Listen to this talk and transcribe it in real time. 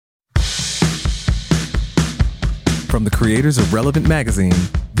From the creators of Relevant Magazine,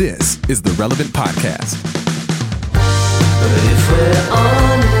 this is the Relevant Podcast. But if we're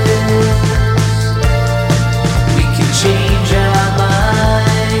honest, we can change our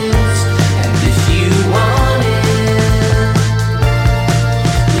minds. And if you want it,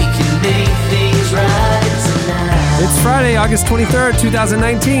 we can make things right tonight. It's Friday, August 23rd,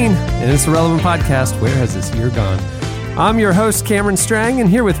 2019, and it's the Relevant Podcast. Where has this year gone? I'm your host, Cameron Strang, and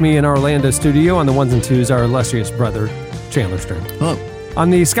here with me in our Orlando studio on the ones and twos, our illustrious brother, Chandler Strang. Hello. On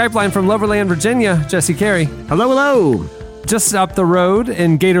the Skype line from Loverland, Virginia, Jesse Carey. Hello, hello. Just up the road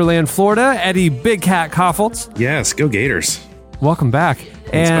in Gatorland, Florida, Eddie Big Cat Koffoltz. Yes, go Gators. Welcome back.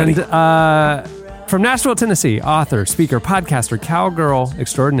 Thanks, and from Nashville, Tennessee, author, speaker, podcaster, cowgirl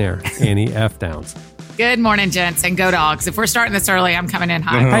extraordinaire, Annie F. Downs. Good morning, gents, and go Dogs. If we're starting this early, I'm coming in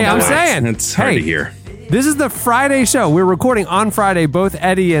hot. Hey, I'm boy. saying. It's hard to hear. This is the Friday show. We're recording on Friday. Both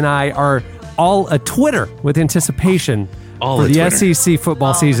Eddie and I are all a Twitter with anticipation for the SEC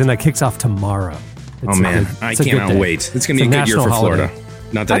football season that kicks off tomorrow. Oh, man. I cannot wait. It's going to be a good year for Florida.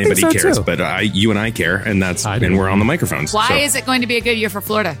 Not that anybody cares, but you and I care, and we're on the microphones. Why is it going to be a good year for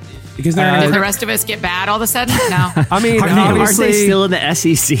Florida? Because Did the rest of us get bad all of a sudden? No. I mean, Aren't they still in the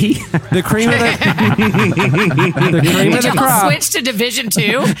SEC? The cream of the crop. Switched to Division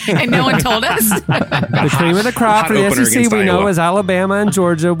II, and no one told us. The cream of the crop for the SEC we know is Alabama and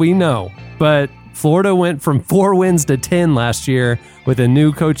Georgia. We know, but Florida went from 4 wins to 10 last year with a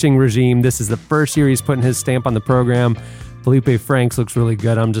new coaching regime. This is the first year he's putting his stamp on the program. Felipe Franks looks really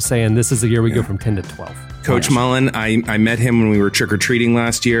good. I'm just saying this is the year we go from 10 to 12. Coach Mullen, I met him when we were trick-or-treating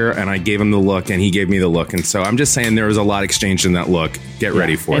last year, and I gave him the look, and he gave me the look. And so I'm just saying there was a lot exchanged in that look. Get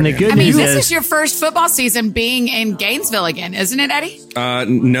ready for And it. the good I mean, news this is is your first football season being in Gainesville again, isn't it, Eddie?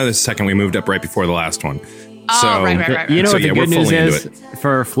 No, the second we moved up right before the last one. Oh, right. You know So, what the yeah, we're good news fully into is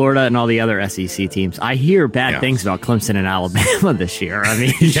for Florida and all the other SEC teams? I hear bad things about Clemson and Alabama this year. I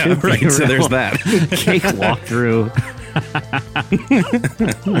mean, Yeah, right. So there's that. Cake walkthrough.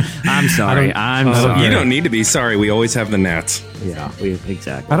 I'm sorry. I'm sorry. You don't need to be sorry. We always have the Nats. Yeah,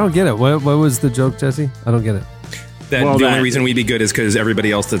 exactly. I don't get it. What was the joke, Jesse? I don't get it. The only reason we'd be good is because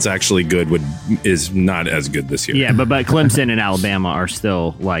everybody else that's actually good is not as good this year. Yeah, but Clemson and Alabama are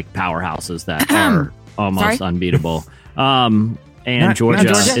still like powerhouses that are almost unbeatable. And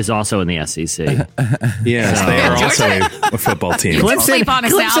Georgia is also in the SEC. Yes, they are also a football team. You can sleep on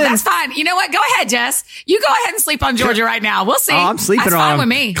us now. That's fine. You know what? Go ahead, Jess. You go ahead and sleep on Georgia right now. We'll see. Oh, I'm sleeping That's on fine them.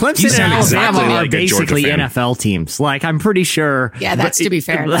 with me. Clemson and Alabama exactly are like a Georgia basically fan. NFL teams. Like, I'm pretty sure. Yeah, that's to be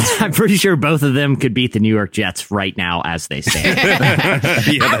fair. I'm pretty sure both of them could beat the New York Jets right now as they stand.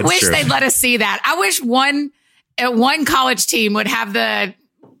 Yeah, I wish they'd let us see that. I wish one college team would have the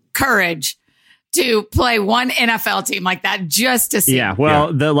courage to play one NFL team like that just to see. Yeah,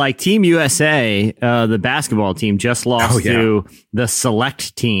 well, the Team USA, the basketball team, just lost to the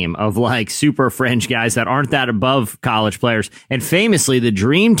select team of super fringe guys that aren't that above college players. And famously, the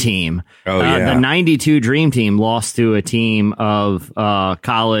Dream Team, the 92 Dream Team, lost to a team of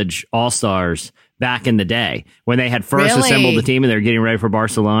college all-stars back in the day when they had first assembled the team and they're getting ready for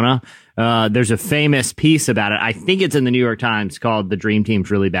Barcelona. There's a famous piece about it. I think it's in the New York Times called "The Dream Team's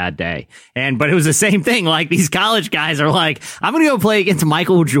Really Bad Day." But it was the same thing. Like, these college guys are like, I'm going to go play against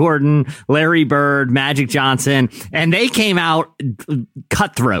Michael Jordan, Larry Bird, Magic Johnson. And they came out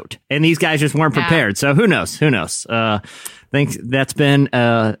cutthroat and these guys just weren't prepared. So who knows? I think that's been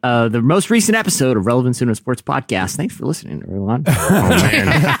the most recent episode of Relevant Suno Sports Podcast. Thanks for listening, everyone. Oh, man.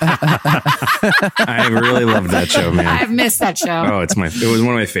 I really loved that show, man. I've missed that show. Oh, it was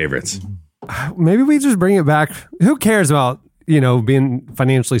one of my favorites. Maybe we just bring it back. Who cares about being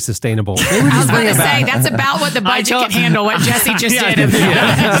financially sustainable? I was going to say, that's about what the budget can handle, what Jesse just did.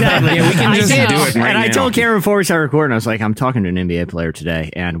 Exactly. Yeah, we can just do it right And now. I told Karen before we started recording, I was like, I'm talking to an NBA player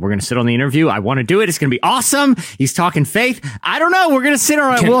today, and we're going to sit on the interview. I want to do it. It's going to be awesome. He's talking faith. I don't know. We're going to sit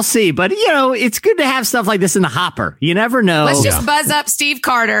on it. We'll see. But, it's good to have stuff like this in the hopper. You never know. Let's just buzz up Steve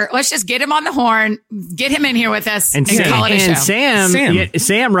Carter. Let's just get him on the horn, get him in here with us, and call it a show.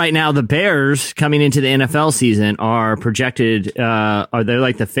 Sam, right now, the Bears coming into the NFL season are projected, they're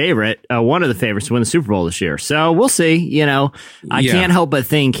like the favorite, one of the favorites to win the Super Bowl this year. So we'll see. I can't help but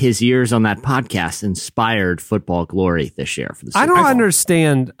think his years on that podcast inspired football glory this year for the Super Bowl. I don't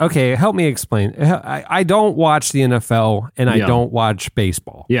understand. Okay, help me explain. I don't watch the NFL and I don't watch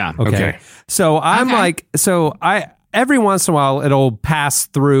baseball. Yeah. Okay. So I'm every once in a while it'll pass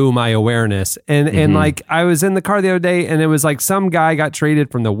through my awareness. And I was in the car the other day and it was like some guy got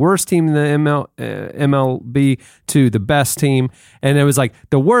traded from the worst team in the MLB to the best team. And it was like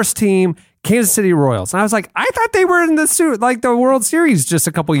the worst team Kansas City Royals. And I was like, I thought they were in the World Series just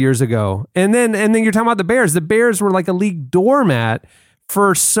a couple years ago. And then you're talking about the Bears. The Bears were like a league doormat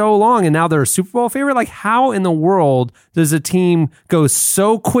for so long, and now they're a Super Bowl favorite. Like, how in the world does a team go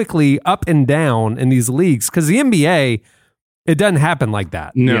so quickly up and down in these leagues? Because the NBA, it doesn't happen like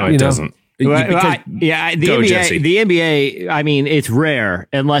that. No, it doesn't. The NBA, I mean, it's rare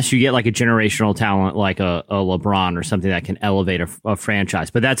unless you get like a generational talent like a LeBron or something that can elevate a franchise,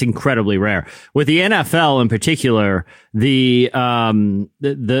 but that's incredibly rare. With the NFL in particular, the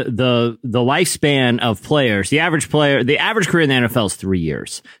lifespan of players, the average career in the NFL is 3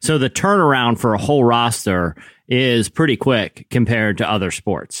 years. So the turnaround for a whole roster is pretty quick compared to other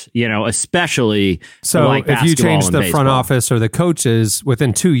sports, especially so like if you change the baseball. front office or the coaches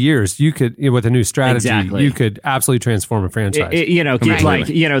within 2 years, you could, with a new strategy, you could absolutely transform a franchise.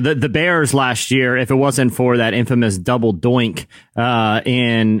 The Bears last year, if it wasn't for that infamous double doink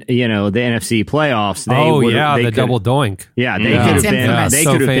in the NFC playoffs, the double doink. Yeah, they could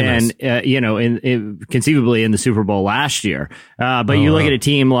have been conceivably in the Super Bowl last year. But you look at a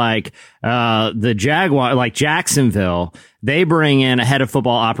team like the Jaguar, like Jacksonville, they bring in a head of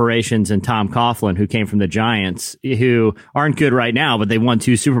football operations and Tom Coughlin, who came from the Giants, who aren't good right now, but they won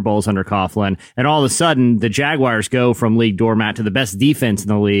 2 Super Bowls under Coughlin. And all of a sudden, the Jaguars go from league doormat to the best defense in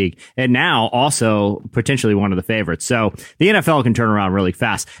the league, and now also potentially one of the favorites. So the NFL can turn around really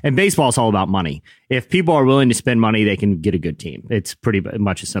fast. And baseball is all about money. If people are willing to spend money, they can get a good team. It's pretty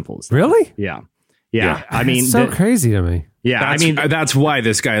much as simple as that. Really? Yeah. I mean, it's so crazy to me. Yeah, that's why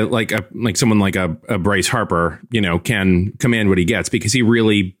this guy, like someone like a Bryce Harper, can command what he gets, because he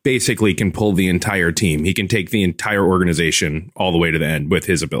really basically can pull the entire team. He can take the entire organization all the way to the end with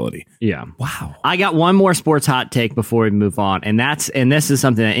his ability. Yeah. Wow. I got one more sports hot take before we move on, and this is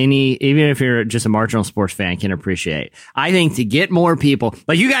something that even if you're just a marginal sports fan, can appreciate. I think to get more people,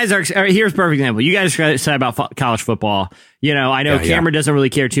 like you guys are. Here's a perfect example. You guys are excited about college football. I know Cameron doesn't really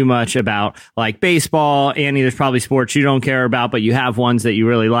care too much about like baseball. Annie, there's probably sports you don't care about, but you have ones that you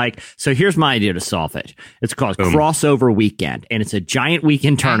really like. So here's my idea to solve it. It's called Crossover Weekend, and it's a giant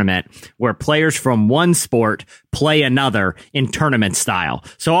weekend tournament where players from one sport play another in tournament style.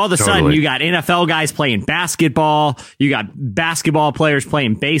 So all of a sudden you got NFL guys playing basketball. You got basketball players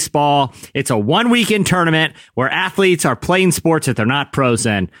playing baseball. It's a 1 weekend tournament where athletes are playing sports that they're not pros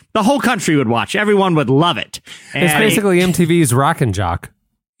in. The whole country would watch. Everyone would love it. And it's basically MTV's Rock and Jock.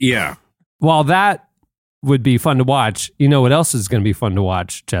 Yeah. While that would be fun to watch, you know what else is going to be fun to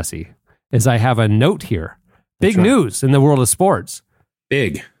watch, Jesse? Is I have a note here. Big news in the world of sports.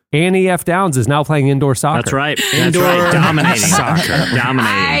 Big. Annie F. Downs is now playing indoor soccer. That's right. Dominating soccer.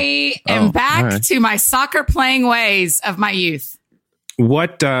 I am back to my soccer playing ways of my youth.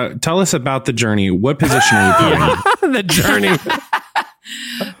 What? Tell us about the journey. What position are you playing? The journey.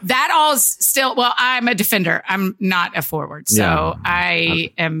 That all's still, well, I'm a defender. I'm not a forward. So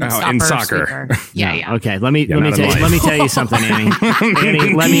I am in soccer. Yeah. Okay. Let me tell you something, Annie.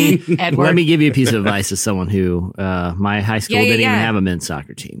 Annie, let me give you a piece of advice as someone who, my high school didn't even have a men's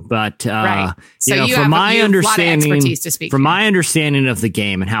soccer team, but, So from my understanding of the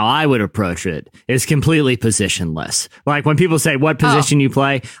game and how I would approach it is completely positionless. Like when people say, what position you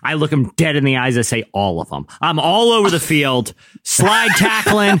play? I look them dead in the eyes. I say all of them. I'm all over the field, slide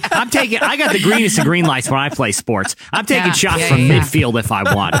tackling. I got the greenest of green lights when I play sports. I'm taking shots from midfield if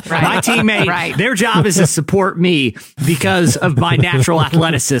I want. Right. My teammate, their job is to support me because of my natural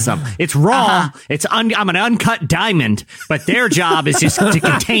athleticism. It's raw. I'm an uncut diamond, but their job is just to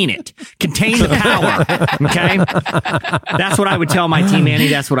contain the power. Okay. That's what I would tell my team, Annie.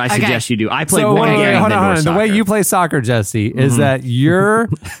 That's what I suggest you do. I played one game. Hold on. The way you play soccer, Jesse, is that you're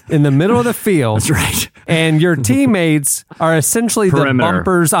in the middle of the field. That's right. And your teammates are essentially the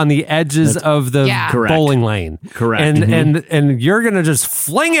bumpers on the edges of the bowling lane. Correct. And you're going to just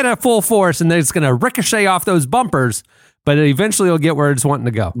fling it at full force, and then it's going to ricochet off those bumpers, but eventually you'll get where it's wanting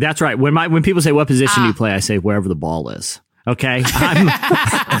to go. That's right. When people say, what position do you play? I say, wherever the ball is. Okay.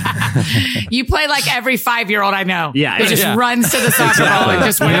 You play like every 5-year-old I know. Yeah. It just runs to the soccer ball and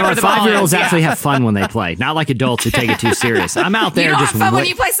just wherever the ball is. 5-year-olds actually have fun when they play, not like adults who take it too serious. I'm out there you don't just have fun when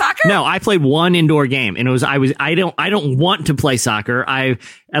you play soccer? No, I played one indoor game, and I don't want to play soccer.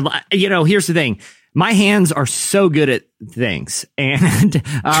 Here's the thing. My hands are so good at things and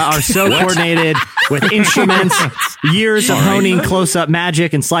are so coordinated with instruments, years of honing close-up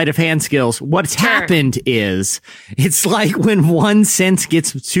magic and sleight of hand skills. What's happened is it's like when one sense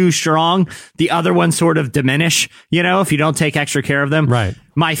gets too strong, the other ones sort of diminish, if you don't take extra care of them. Right.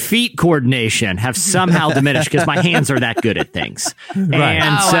 My feet coordination have somehow diminished because my hands are that good at things. Right.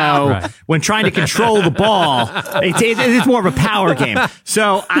 And when trying to control the ball, it's more of a power game.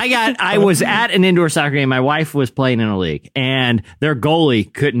 So I was at an indoor soccer game. My wife was playing in a league and their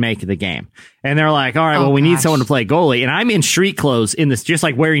goalie couldn't make the game. And they're like, all right, well, we need someone to play goalie. And I'm in street clothes in this, just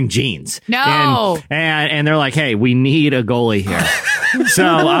like wearing jeans. No. And they're like, hey, we need a goalie here. So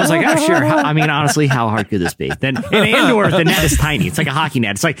I was like, oh, sure. Honestly, how hard could this be? Then in indoor, the net is tiny. It's like a hockey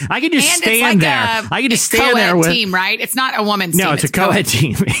net. It's like, I could just stand there. I could just stand there with team, right? It's not a women's team. No, it's a co-ed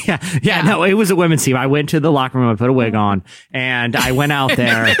team. Yeah. No, it was a women's team. I went to the locker room, I put a wig on, and I went out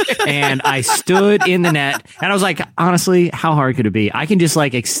there and I stood in the net and I was like, honestly, how hard could it be? I can just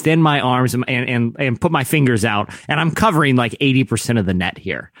like extend my arms and put my fingers out and I'm covering like 80% of the net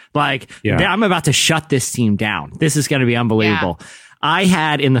here. Like I'm about to shut this team down. This is going to be unbelievable. Yeah. I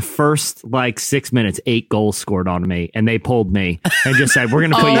had in the first 6 minutes 8 goals scored on me, and they pulled me and just said, "We're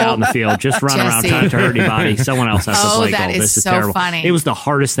going to put you out in the field. Just run around, trying to hurt anybody. Someone else has to play goal. This is so terrible." Funny. It was the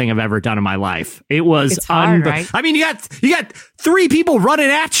hardest thing I've ever done in my life. It was hard, right? I mean, you got 3 people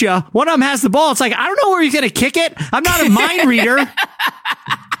running at you. One of them has the ball. It's like I don't know where he's going to kick it. I'm not a mind reader.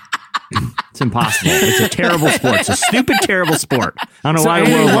 It's impossible. It's a terrible sport. It's a stupid, terrible sport. I don't know why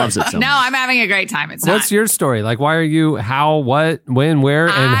the world loves it so much. No, I'm having a great time. What's your story? Like, why are you, how, what, when, where,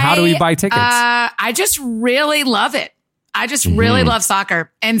 and how do we buy tickets? I just really love it. I just really love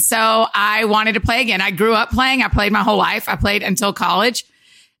soccer. And so I wanted to play again. I grew up playing. I played my whole life. I played until college.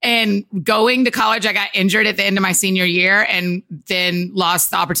 And going to college, I got injured at the end of my senior year and then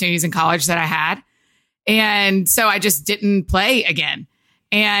lost the opportunities in college that I had. And so I just didn't play again.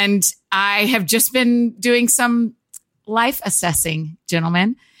 And I have just been doing some life assessing,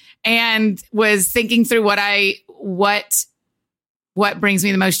 gentlemen, and was thinking through what brings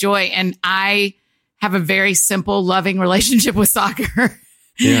me the most joy. And I have a very simple, loving relationship with soccer.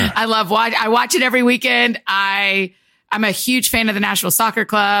 Yeah. I watch it every weekend. I'm a huge fan of the Nashville Soccer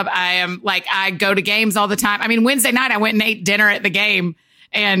Club. I go to games all the time. I mean, Wednesday night, I went and ate dinner at the game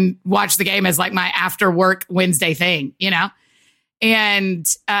and watched the game as like my after work Wednesday thing, And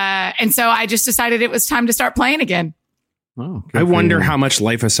so I just decided it was time to start playing again. Oh, I wonder how much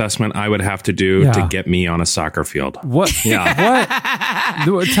life assessment I would have to do to get me on a soccer field. What? Yeah.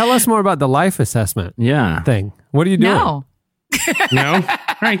 What? Tell us more about the life assessment thing. What are you doing? No?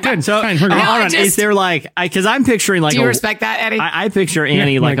 All right, good. So, fine. Hold on. Is there because I'm picturing do you respect that, Eddie? I picture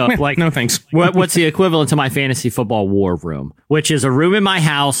Annie no thanks. What's the equivalent to my fantasy football war room, which is a room in my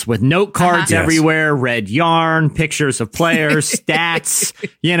house with note cards everywhere, red yarn, pictures of players, stats,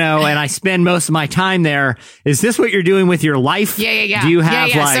 and I spend most of my time there. Is this what you're doing with your life? Yeah. Do you have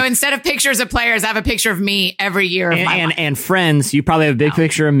so instead of pictures of players, I have a picture of me every year of my life. And friends, you probably have a big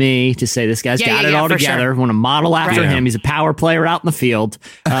picture of me to say this guy's got it all together. Want to model after him. He's a power player out in the field.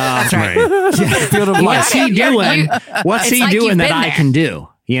 That's right. What's he doing? What's he doing that I can do?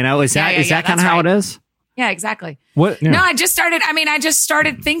 Is that kind of how it is? Yeah, exactly. What? No, I just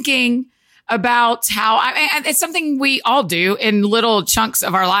started thinking about how it's something we all do in little chunks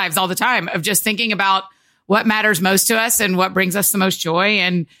of our lives all the time, of just thinking about what matters most to us and what brings us the most joy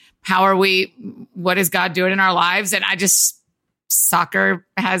and what is God doing in our lives? And soccer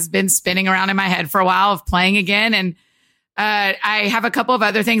has been spinning around in my head for a while of playing again. And I have a couple of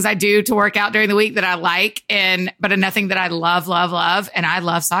other things I do to work out during the week that I like, but nothing that I love. And I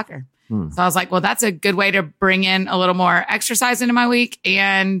love soccer. So I was like, well, that's a good way to bring in a little more exercise into my week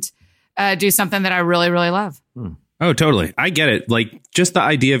and do something that I really, really love. Oh, totally. I get it. Like just the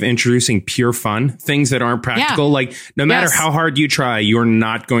idea of introducing pure fun, things that aren't practical. Yeah. Like no matter how hard you try, you're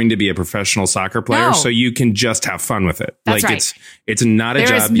not going to be a professional soccer player. No. So you can just have fun with it. That's like right. it's not a job.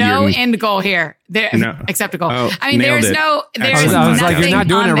 There is no end goal here. Except a goal. Oh, I mean, there's I was like, you're not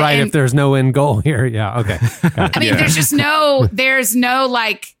doing it right if there's no end goal here. Yeah. Okay. I mean, there's no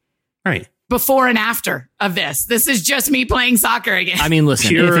like right. before and after of this. This is just me playing soccer again. I mean,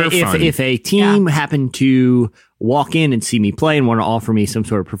 listen, if a team happened to walk in and see me play and want to offer me some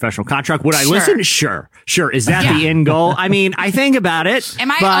sort of professional contract, would I listen? Sure. Is that the end goal? I mean, I think about it.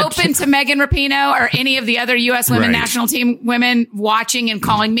 Am I open to Megan Rapinoe or any of the other U.S. women national team women watching and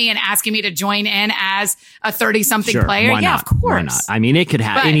calling me and asking me to join in as a 30-something player? Why not? Of course. Why not? I mean, it could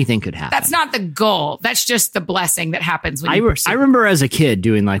happen. Anything could happen. That's not the goal. That's just the blessing that happens when you pursue. I remember as a kid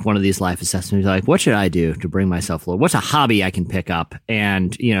doing like one of these life assessments, like, what should I do do to bring myself low? What's a hobby I can pick up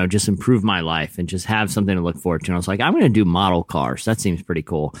and, just improve my life and just have something to look forward to? And I was like, I'm going to do model cars. That seems pretty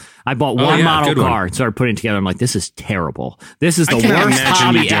cool. I bought one model car and started putting it together. I'm like, this is terrible. This is the worst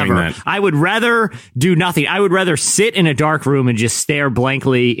hobby ever. That. I would rather do nothing. I would rather sit in a dark room and just stare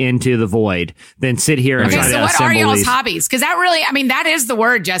blankly into the void than sit here and try to assemble these. So what are y'all's hobbies? Because that is the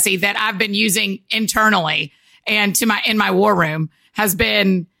word, Jesse, that I've been using internally and in my war room has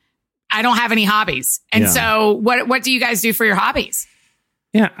been, I don't have any hobbies. And so what do you guys do for your hobbies?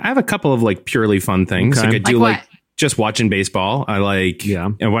 Yeah, I have a couple of like purely fun things. Okay. Like I do like just watching baseball. I like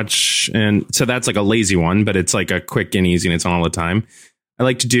and watch, and so that's like a lazy one, but it's like a quick and easy and it's on all the time.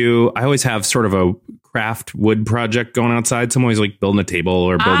 I always have sort of a craft wood project going outside. So I'm always like building a table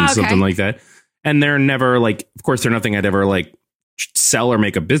or building something like that. And they're never like, of course, they're nothing I'd ever like sell or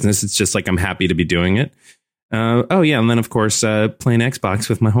make a business. It's just like I'm happy to be doing it. And then of course playing Xbox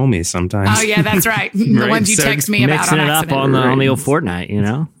with my homies sometimes. Oh yeah, that's right. The ones you text me about mixing on it accident. up on the old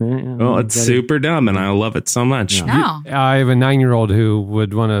Fortnite, Well, it's super dumb, and I love it so much. No. I have a 9-year-old who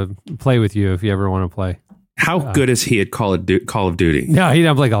would want to play with you if you ever want to play. How good is he at Call of Duty? No, he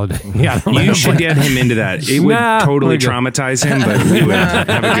doesn't play Call of Duty. Yeah, You should get him into that. It would totally traumatize him, but we would have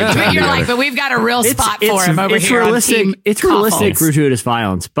a good time But you're together. but we've got a real spot for him over here. It's realistic gratuitous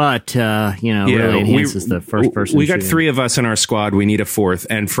violence, but really enhances the first person. We got 3 of us in our squad. We need a 4th,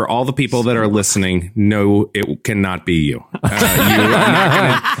 and for all the people that are listening, no, it cannot be you.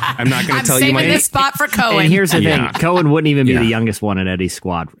 I'm not going to tell you my this spot for Cohen. And here's the thing: Cohen wouldn't even be the youngest one in Eddie's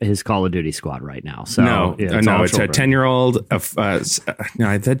squad, his Call of Duty squad right now. So no, it's a 10-year-old.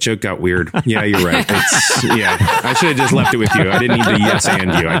 No, that joke got weird. Yeah, you're right. I should have just left it with you. I didn't need to yes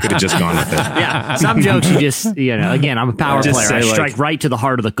and you. I could have just gone with it. Yeah, some jokes you just again, I'm a power player. I strike right to the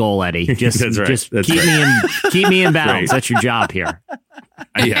heart of the goal, Eddie. Just keep me in balance. Right. That's your job here.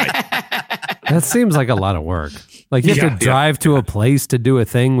 That seems like a lot of work. Like you have to drive to a place to do a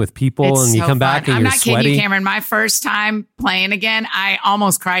thing with people, and you come back and you're sweaty. I'm not kidding you, Cameron. My first time playing again, I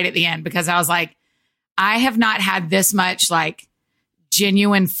almost cried at the end because I was like, I have not had this much like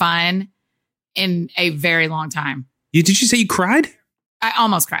genuine fun in a very long time. Did you say you cried? I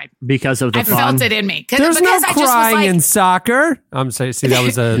almost cried because of the fun. I felt it in me. There's no crying in soccer. I'm sorry. See, that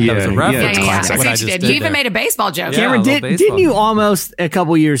was a reference. You even made a baseball joke. Cameron, didn't you almost a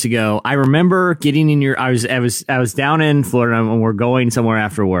couple years ago? I remember getting in your. I was down in Florida and we're going somewhere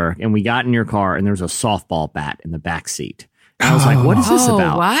after work, and we got in your car, and there was a softball bat in the back seat. I was like, what is this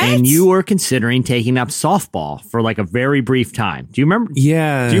about? What? And you were considering taking up softball for like a very brief time. Do you remember?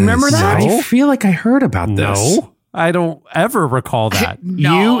 Yeah. Do you remember that? I feel like I heard about this. No. I don't ever recall that.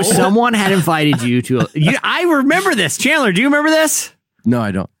 Someone had invited you to. I remember this, Chandler. Do you remember this? No,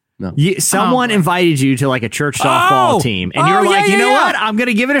 I don't. No. Someone invited you to like a church softball team, and you were like, you know what? I'm going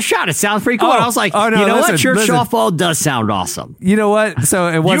to give it a shot. It sounds pretty cool. And I was like, what? Church softball does sound awesome. You know what? So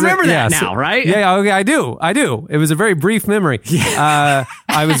it wasn't. You remember that now, right? Yeah. Okay, I do. It was a very brief memory.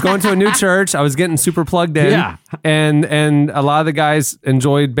 I was going to a new church. I was getting super plugged in. Yeah. And a lot of the guys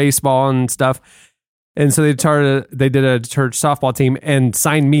enjoyed baseball and stuff. And so they did a church softball team and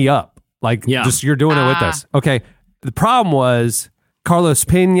signed me up. Like, just you're doing it with us. Okay. The problem was Carlos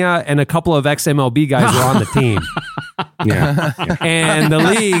Pena and a couple of ex-MLB guys were on the team. And the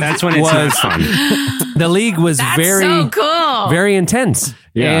league that's when it's not fun. The league was so cool. very intense.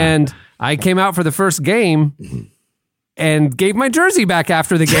 Yeah. And I came out for the first game and gave my jersey back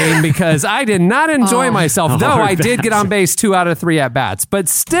after the game because I did not enjoy myself. Though I did get on base 2 out of 3 at bats, but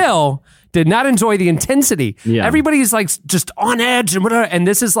still did not enjoy the intensity. Yeah. Everybody's like just on edge and whatever. And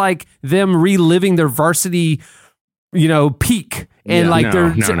this is like them reliving their varsity, peak. And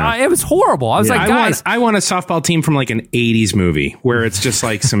it was horrible. I was like, guys, I want a softball team from like an 80s movie where it's just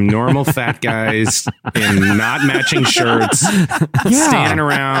like some normal fat guys in not matching shirts standing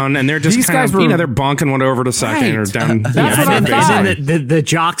around, and they're just these kind of, they're bonking one over to second or down. That's what I thought. The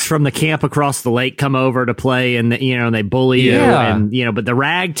jocks from the camp across the lake come over to play, and they bully you, and but the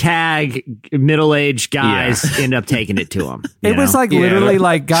ragtag middle-aged guys end up taking it to them. It was like literally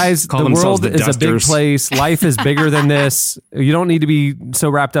like, guys, the world is a big place. Life is bigger than this. You don't need to be so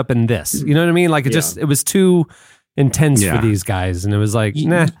wrapped up in this. You know what I mean? Like it was too intense for these guys, and it was like,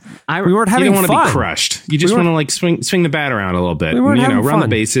 nah. We weren't having fun. You don't want to be crushed. You just want to like swing the bat around a little bit. Run the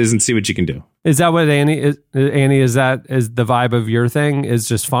bases and see what you can do. Is that what Annie is? Annie, is the vibe of your thing? Is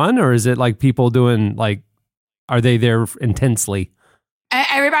just fun, or is it like people doing like? Are they there intensely?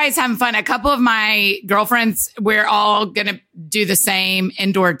 Everybody's having fun. A couple of my girlfriends, we're all gonna do the same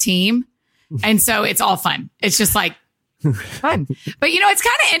indoor team, and so it's all fun. It's just like fun. But it's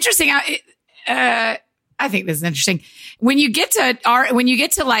kind of interesting. I think this is interesting. When you get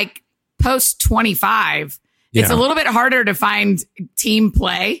to like post 25, it's a little bit harder to find team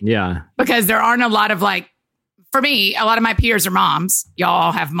play. Yeah. Because there aren't a lot of like, for me, a lot of my peers are moms.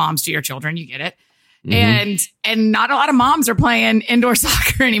 Y'all have moms to your children. You get it. And not a lot of moms are playing indoor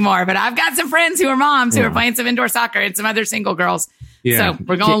soccer anymore, but I've got some friends who are moms who are playing some indoor soccer and some other single girls. So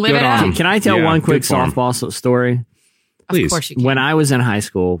we're going to live it out. Can I tell one quick softball story? Please. Of course you can. When I was in high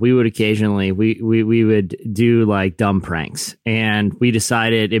school, we would occasionally we would do like dumb pranks, and we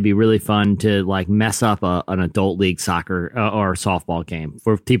decided it'd be really fun to like mess up an adult league soccer or softball game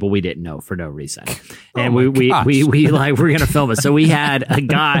for people we didn't know for no reason. And we like we're gonna film it. So we had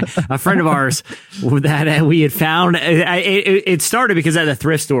a friend of ours that we had found. It started because at the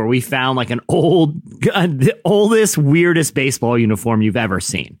thrift store we found like the oldest, weirdest baseball uniform you've ever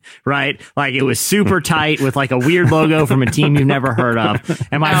seen. Right, like it was super tight with like a weird logo from a team you've never heard of,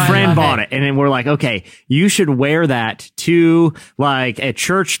 and my friend bought it, and then we're like, okay, you should wear that to like a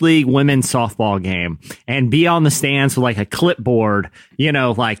church league women's softball game and be on the stands with like a clipboard,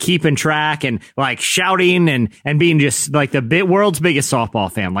 like keeping track and like shouting and being just like the world's biggest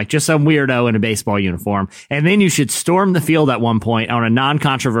softball fan, like just some weirdo in a baseball uniform. And then you should storm the field at one point on a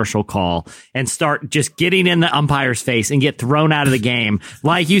non-controversial call and start just getting in the umpire's face and get thrown out of the game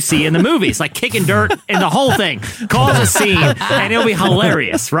like you see in the movies, like kicking dirt and the whole thing. Cause a scene and it'll be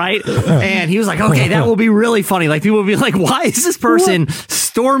hilarious, right? And he was like, okay, that will be really funny. Like people will be like, why is this person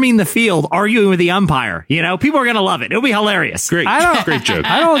storming the field arguing with the umpire? People are gonna love it. It'll be hilarious. Great joke.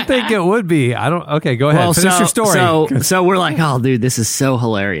 I don't think it would be. Okay, go ahead. Finish your story. So we're like, oh, dude, this is so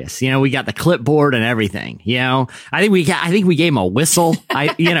hilarious. We got the clipboard and everything. I think we gave him a whistle.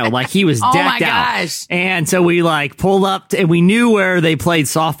 Like he was decked oh my out. Gosh. And so we like pulled up and we knew where they played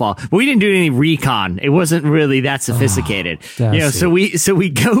softball, but we didn't do any recon. It wasn't really that sophisticated. So we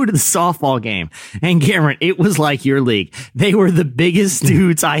go to the softball game, and Cameron, it was like your league. They were the biggest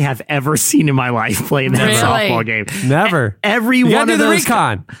dudes I have ever seen in my life playing that softball game. Never. Every one of those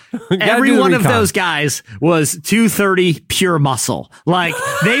of those guys was 230 pure muscle. Like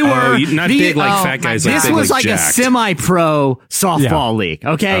they were not big like fat guys. This was like a semi-pro softball league.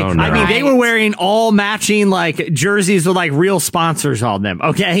 Okay, Oh, no. I mean they were wearing all matching like jerseys with like real sponsors on them.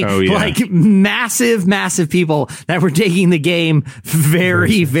 Okay, like massive people that were taking the game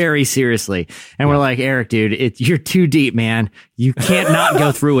very, very seriously. And we're like, Eric, dude, you're too deep, man. You can't not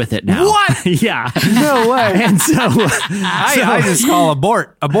go through with it now. What? Yeah. No way. And so I just call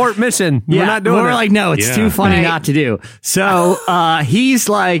abort mission. We're not doing it. We're like, no, it's too funny not to do. So he's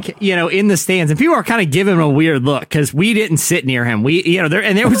like, in the stands, and people are kind of giving him a weird look because we didn't sit near him.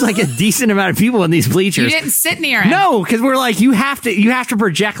 There was like a decent amount of people in these bleachers. You didn't sit near him. No, because we're like, you have to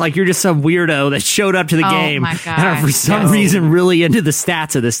project like you're just some weirdo that showed up to the game my God. and are for some reason really into the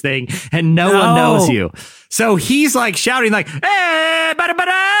stats of this thing, and no one knows you. So he's like shouting like, hey, bada,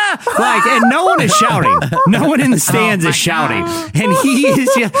 bada! Like, and no one is shouting. No one in the stands is shouting. And he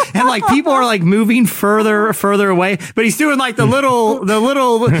is just, and like people are like moving further away, but he's doing like the little,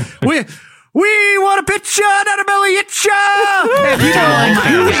 we want a picture, not a belly itcher. And people are like,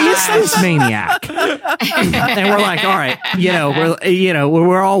 who is this maniac? And we're like, all right,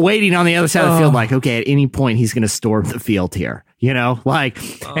 we're all waiting on the other side of the field. Like, okay, at any point he's going to storm the field here. I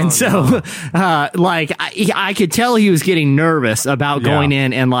could tell he was getting nervous about going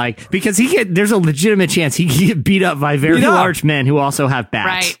in and like, because there's a legitimate chance he could get beat up by very large men who also have bats.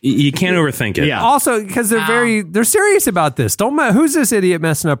 Right. You can't overthink it. Yeah. Also, because they're serious about this. Who's this idiot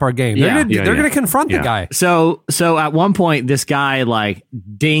messing up our game? They're going to confront the guy. So at one point, this guy like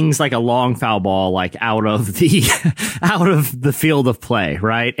dings like a long foul ball like out of the field of play,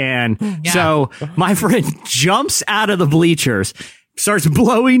 right? And so my friend jumps out of the bleachers, starts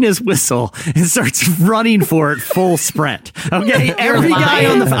blowing his whistle, and starts running for it full sprint. Okay, every guy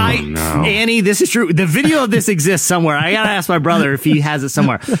on the Annie, this is true. The video of this exists somewhere. I gotta ask my brother if he has it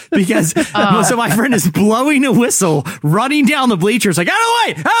somewhere, because so my friend is blowing a whistle, running down the bleachers like out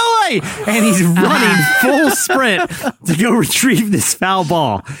of the way, and he's running full sprint to go retrieve this foul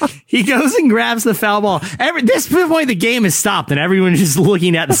ball. He goes and grabs the foul ball. This point the game is stopped and everyone's just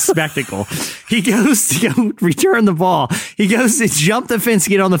looking at the spectacle. He goes to go return the ball. He goes to jump the fence to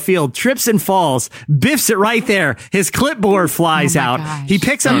get on the field, trips and falls, biffs it right there. His clipboard flies out. Gosh. He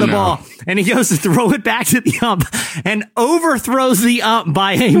picks up the ball and he goes to throw it back to the ump and overthrows the ump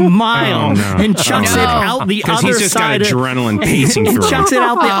by a mile and chucks it out the other side. He's just got adrenaline pacing through him. Chucks it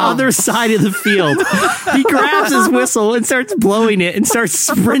out the other side of the field. He grabs his whistle and starts blowing it and starts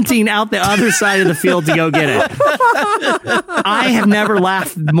sprinting running out the other side of the field to go get it. I have never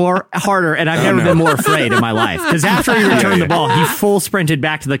laughed more harder, and I've never been more afraid in my life. Because after he returned the ball, he full sprinted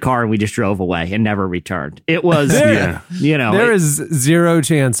back to the car, and we just drove away and never returned. It was, there is zero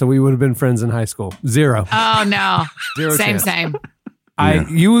chance that we would have been friends in high school. Zero. Oh no. Zero chance. Same.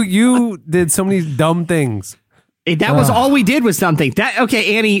 You did so many dumb things. That was all we did was something.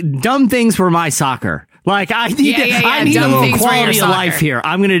 Okay, Annie, dumb things were my soccer. Like I need I need a little quality of life here.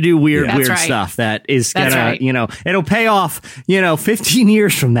 I'm going to do weird stuff that is going to, it'll pay off, 15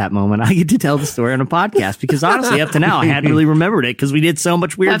 years from that moment. I get to tell the story on a podcast because honestly, up to now, I hadn't really remembered it because we did so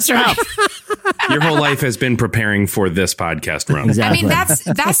much weird stuff. Your whole life has been preparing for this podcast run. Exactly. I mean,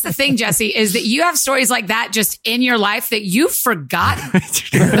 that's the thing, Jesse, is that you have stories like that just in your life that you've forgotten.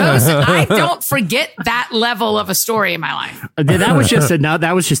 I don't forget that level of a story in my life.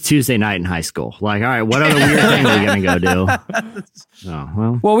 That was just Tuesday night in high school. Like, all right, what other weird thing are we going to go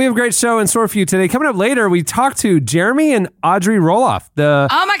do? Well, we have a great show in store for you today. Coming up later, we talk to Jeremy and Audrey Roloff.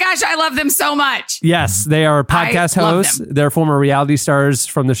 Oh my gosh, I love them so much. Yes, they are podcast hosts. They're former reality stars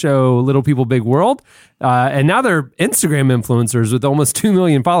from the show Little People, Big World. And now they're Instagram influencers with almost 2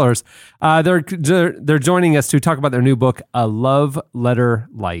 million followers. They're joining us to talk about their new book, A Love Letter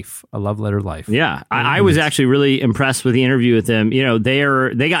Life. A Love Letter Life. Yeah, I was actually really impressed with the interview with them.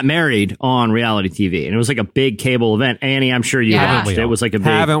 They got married on reality TV, and it was like a big cable event. Annie, I'm sure you watched. It was like a big.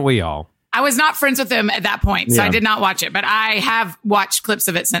 Haven't we all? I was not friends with them at that point, so I did not watch it, but I have watched clips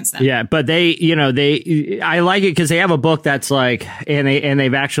of it since then. Yeah, but I like it because they have a book that's like, and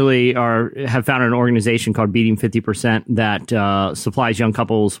they've actually have founded an organization called Beating 50% that supplies young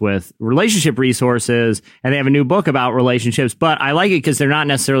couples with relationship resources, and they have a new book about relationships. But I like it because they're not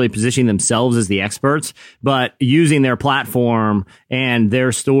necessarily positioning themselves as the experts, but using their platform and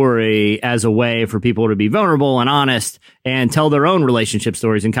their story as a way for people to be vulnerable and honest and tell their own relationship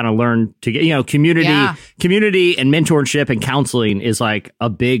stories and kind of learn to get, community and mentorship and counseling is like a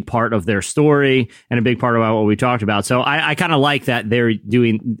big part of their story and a big part about what we talked about. So I kind of like that they're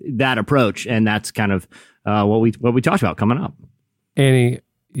doing that approach, and that's kind of what we talked about coming up. Annie,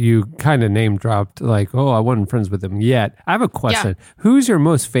 you kind of name dropped like, I wasn't friends with them yet. I have a question. Yeah. Who's your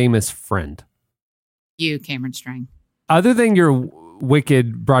most famous friend? You, Cameron Strang. Other than your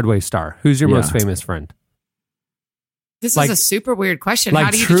wicked Broadway star, who's your most famous friend? This is a super weird question.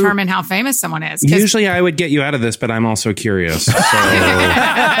 How do you determine how famous someone is? Usually I would get you out of this, but I'm also curious. So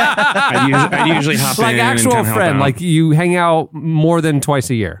I'd usually hop in. Like actual friend, like you hang out more than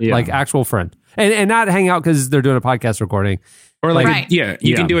twice a year. Yeah. Like actual friend. And not hang out because they're doing a podcast recording. Or like,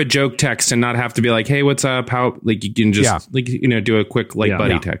 you can do a joke text and not have to be like, hey, what's up? How, like you can just do a quick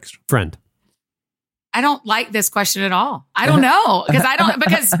buddy text. Friend. I don't like this question at all. I don't know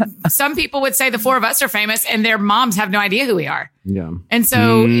because some people would say the four of us are famous and their moms have no idea who we are. Yeah. And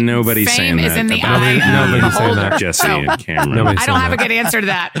so nobody's fame saying that. is in the eye of the beholder. Jesse and Cameron. I don't have a good answer to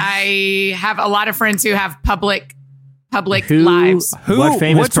that. I have a lot of friends who have public lives. What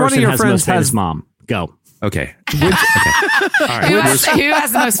famous person has the most famous mom? Go. Okay. All right. Who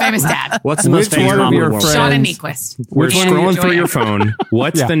has the most famous dad? What's the most famous mom in the world? Sean and Nyquist. We're scrolling through your phone.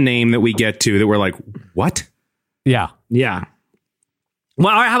 What's the name that we get to that we're like, what? Yeah. Yeah.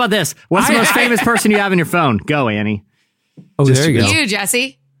 Well, all right, how about this? What's the most famous person you have in your phone? Go, Annie. Oh, there you go. You,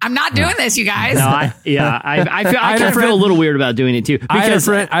 Jesse. I'm not doing this, you guys. No, I feel a little weird about doing it too. Because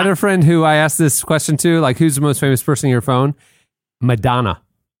I had a friend who I asked this question to, like, who's the most famous person in your phone? Madonna.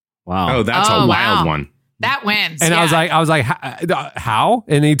 Wow. Oh, that's a wild one. That wins. And I was like, how?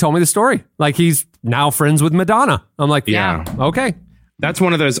 And he told me the story. Like, he's now friends with Madonna. I'm like, okay. That's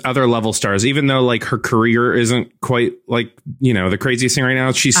one of those other level stars. Even though like her career isn't quite like, the craziest thing right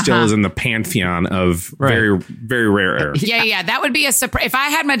now, she still is in the pantheon of very, very rare. Yeah. That would be a surprise. If I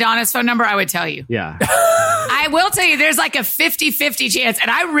had Madonna's phone number, I would tell you. Yeah. I will tell you, there's like a 50-50 chance.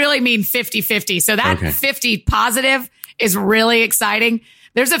 And I really mean 50-50. So that 50 positive is really exciting.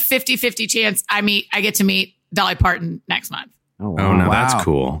 There's a 50-50 chance I get to meet Dolly Parton next month. Oh, no, that's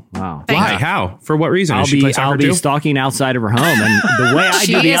cool. Wow. Why? How? For what reason? I'll be stalking outside of her home. And the way I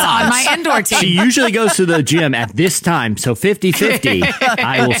do the odds, on my indoor team. She usually goes to the gym at this time. So 50-50,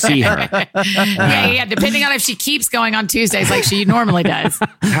 I will see her. Yeah. Depending on if she keeps going on Tuesdays like she normally does.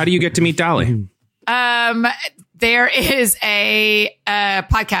 How do you get to meet Dolly? There is a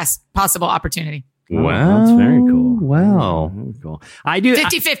podcast possible opportunity. Wow. That's very cool. Wow. Very cool. I do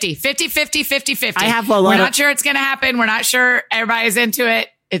 50-50, 50-50. I have a lot We're not sure it's going to happen. We're not sure everybody's into it.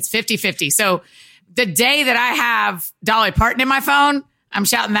 It's 50-50. So the day that I have Dolly Parton in my phone, I'm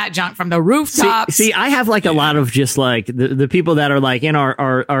shouting that junk from the rooftops. See, I have like a lot of just like the people that are like in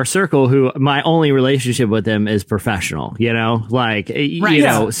our circle who my only relationship with them is professional, you know, like, you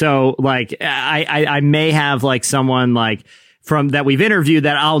know, so like I may have like someone like from that we've interviewed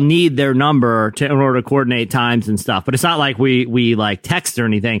that I'll need their number in order to coordinate times and stuff. But it's not like we like text or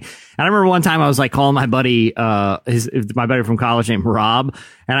anything. And I remember one time I was like calling my buddy, my buddy from college named Rob,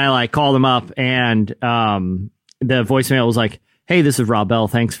 and I like called him up, and the voicemail was like, "Hey, this is Rob Bell.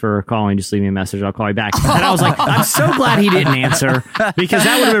 Thanks for calling. Just leave me a message. I'll call you back." And I was like, I'm so glad he didn't answer, because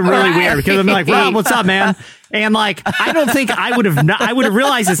that would have been really weird. Because I'm like, Rob, what's up, man? And like, I don't think I would have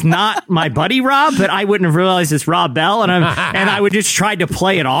realized it's not my buddy Rob, but I wouldn't have realized it's Rob Bell. And I would just try to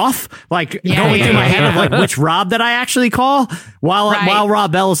play it off, like going through my head of like which Rob that I actually call while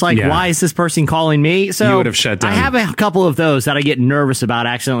Rob Bell is like, why is this person calling me? So you would have shut down. I have a couple of those that I get nervous about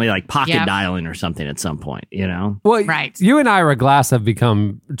accidentally like pocket dialing or something at some point, you know? Well, you and Ira Glass have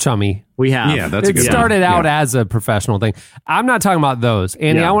become chummy. We have. Yeah, that's a good started out as a professional thing. I'm not talking about those.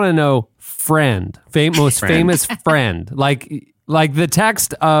 Andy, I want to know most famous friend. Like the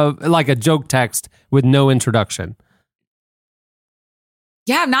text of like a joke text with no introduction.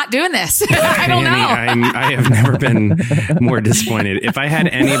 Yeah, I'm not doing this. I don't know. I have never been more disappointed. If I had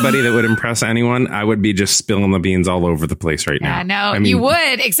anybody that would impress anyone, I would be just spilling the beans all over the place right now. I know. You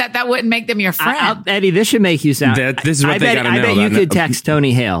would, except that wouldn't make them your friend. Eddie, this should make you sound... This is what they got to know. I bet you could text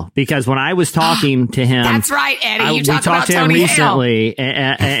Tony Hale, because when I was talking to him... That's right, Eddie. We talked about to him Tony recently,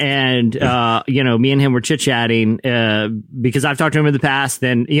 and you know, me and him were chit-chatting, because I've talked to him in the past,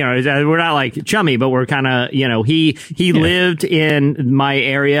 and, you know, we're not like chummy, but we're kind of, you know, he lived in my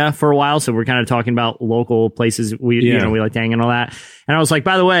area for a while, so we're kind of talking about local places you know, we like to hang and all that. And I was like,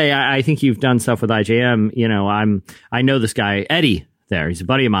 by the way, I think you've done stuff with IJM. You know, I know this guy Eddie there. He's a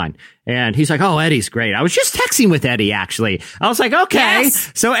buddy of mine. And he's like, "Oh, Eddie's great. I was just texting with Eddie, actually." I was like, okay.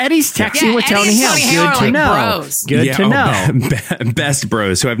 Yes. So Eddie's texting with Tony Hale. Good to know. Bros. Good to know. Best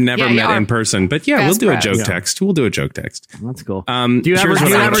bros who I've never met in person. But we'll do a joke text. We'll do a joke text. That's cool. Do you ever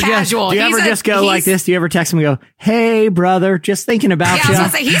just go like this? Do you ever text him and go, "Hey, brother, just thinking about you"? I was going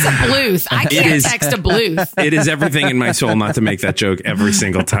to say, he's a Bluth. I can't text a Bluth. It is everything in my soul not to make that joke every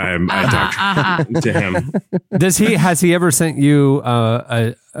single time I talk to him. Has he ever sent you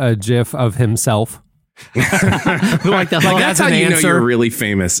a GIF of himself? That's how you know you're really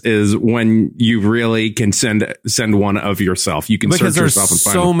famous, is when you really can send one of yourself. You can because search yourself and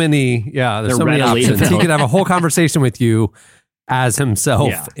find so many. Yeah, there's so many options. He could have a whole conversation with you as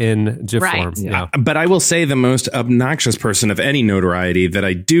himself in GIF form. Yeah. But I will say the most obnoxious person of any notoriety that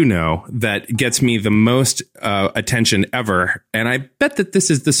I do know that gets me the most attention ever, and I bet that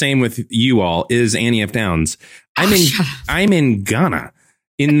this is the same with you all, is Annie F. Downs. I'm in Ghana,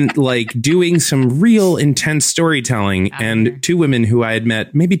 in like doing some real intense storytelling, and two women who I had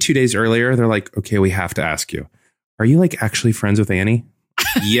met maybe 2 days earlier, they're like, "Okay, we have to ask you, are you like actually friends with Annie?"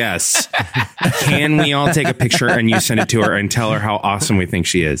 "Yes." "Can we all take a picture and you send it to her and tell her how awesome we think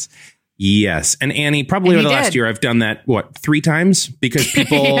she is?" "Yes." And Annie, probably over the last year, I've done that, 3 times? Because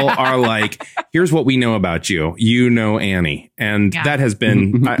people are like, "Here's what we know about you. You know Annie." And that has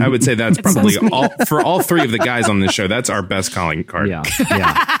been, I would say that's probably for all 3 of the guys on this show, that's our best calling card. Yeah.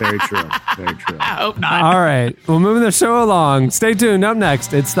 Very true. Very true. I hope not. All right. Well, moving the show along. Stay tuned. Up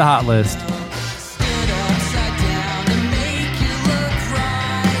next, it's the Hot List.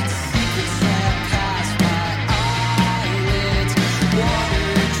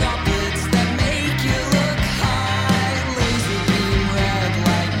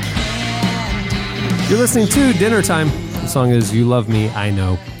 You're listening to Dinner Time. The song is You Love Me, I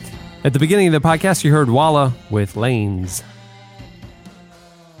Know. At the beginning of the podcast, you heard Walla with Lanes.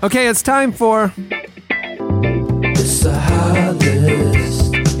 Okay, it's time for... It's the Hot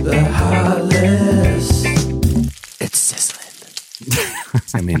List. The Hot List. It's sizzling.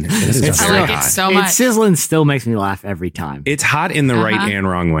 I mean, it's I like it so much. It's sizzling still makes me laugh every time. It's hot in the right and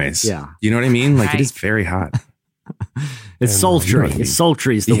wrong ways. Yeah. You know what I mean? Like, it is very hot. It's sultry. It's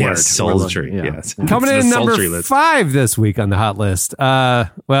sultry is the word. Sultry. Yes. Coming in number 5 this week on the Hot List.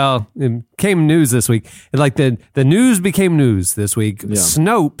 Well, it came news this week. The news became news this week. Yeah.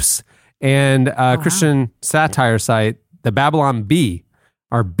 Snopes and Christian satire site, the Babylon Bee,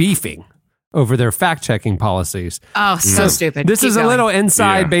 are beefing over their fact-checking policies. Oh, so stupid. This is a little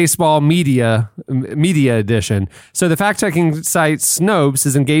inside baseball media edition. So the fact-checking site Snopes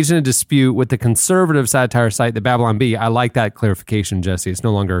is engaged in a dispute with the conservative satire site, the Babylon Bee. I like that clarification, Jesse. It's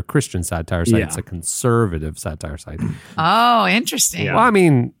no longer a Christian satire site. It's a conservative satire site. Oh, interesting. Yeah. Well, I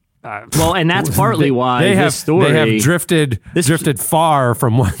mean, Well, and that's partly why they this story have drifted far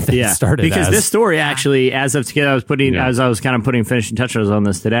from what they started. Because as. this story actually, as I was kind of putting finishing touches on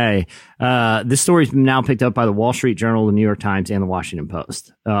this today, this story's now picked up by the Wall Street Journal, the New York Times, and the Washington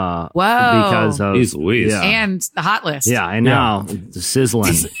Post. Whoa! Because of and the hot list. Yeah, and now the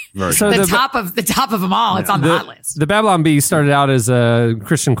sizzling version. So the top of them all. It's on the hot list. The Babylon Bee started out as a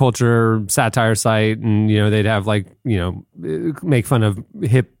Christian culture satire site, and they'd have make fun of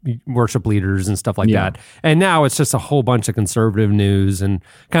hip worship leaders and stuff like that. And now it's just a whole bunch of conservative news, and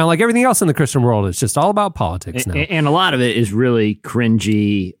kind of like everything else in the Christian world, it's just all about politics now. And a lot of it is really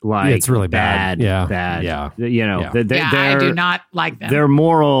cringy, it's really bad. Bad. Yeah. I do not like them. Their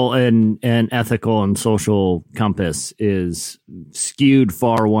moral and ethical and social compass is skewed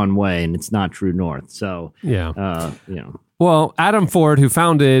far one way, and it's not true north. So Well, Adam Ford, who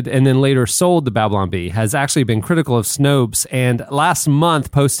founded and then later sold the Babylon Bee, has actually been critical of Snopes, and last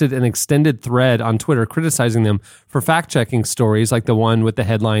month posted an extended thread on Twitter criticizing them for fact-checking stories like the one with the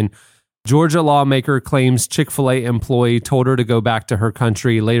headline, Georgia lawmaker claims Chick-fil-A employee told her to go back to her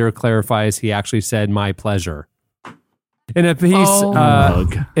country, later clarifies he actually said, my pleasure. In a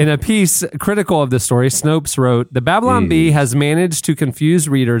piece critical of the story, Snopes wrote, the Babylon Bee has managed to confuse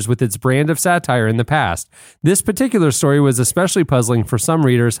readers with its brand of satire in the past. This particular story was especially puzzling for some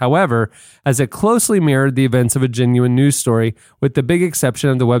readers, however, as it closely mirrored the events of a genuine news story, with the big exception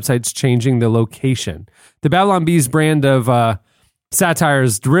of the website's changing the location. The Babylon Bee's brand of satire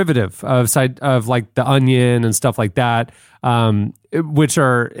is derivative of like The Onion and stuff like that,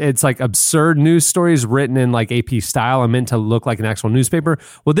 it's like absurd news stories written in like AP style and meant to look like an actual newspaper.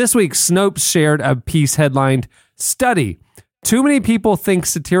 Well, this week, Snopes shared a piece headlined, Study, Too Many People Think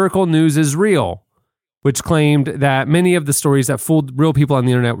Satirical News is Real, which claimed that many of the stories that fooled real people on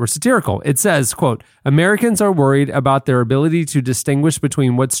the internet were satirical. It says, quote, Americans are worried about their ability to distinguish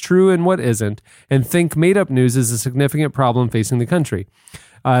between what's true and what isn't, and think made-up news is a significant problem facing the country.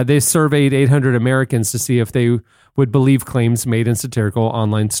 They surveyed 800 Americans to see if they would believe claims made in satirical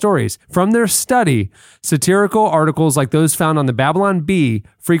online stories. From their study, satirical articles like those found on the Babylon Bee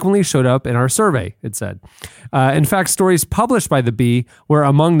frequently showed up in our survey, it said. In fact, stories published by the Bee were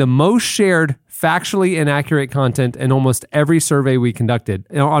among the most shared factually inaccurate content in almost every survey we conducted.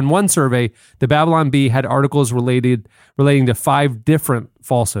 On one survey, the Babylon Bee had articles relating to 5 different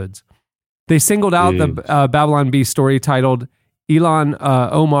falsehoods. They singled out the Babylon Bee story titled, Elon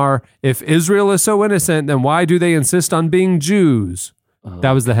Omar, if Israel is so innocent, then why do they insist on being Jews?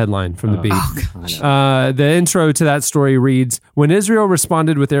 That was the headline from the Bee. The intro to that story reads, when Israel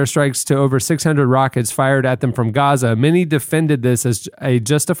responded with airstrikes to over 600 rockets fired at them from Gaza, many defended this as a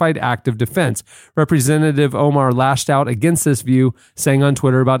justified act of defense. Representative Omar lashed out against this view, saying on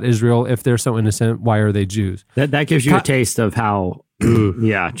Twitter about Israel, if they're so innocent, why are they Jews? That gives you a taste of how...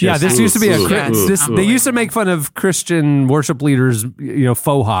 this used to be they used to make fun of Christian worship leaders,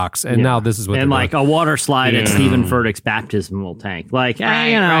 faux hawks, and now this is what. And like a water slide at Stephen Furtick's baptismal tank, like we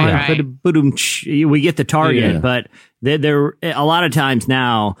get the target, but they're a lot of times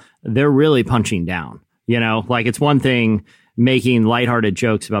now they're really punching down. Like it's one thing making lighthearted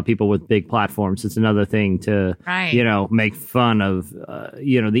jokes about people with big platforms. It's another thing to make fun of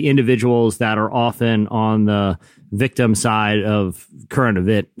the individuals that are often on the victim side of current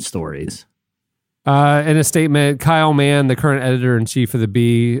event stories. In a statement, Kyle Mann, the current editor-in-chief of the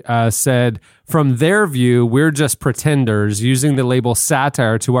Bee, said, from their view, we're just pretenders using the label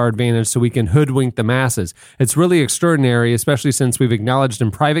satire to our advantage so we can hoodwink the masses. It's really extraordinary, especially since they've acknowledged in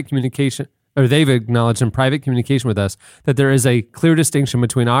private communication with us that there is a clear distinction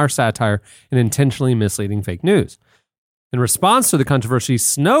between our satire and intentionally misleading fake news. In response to the controversy,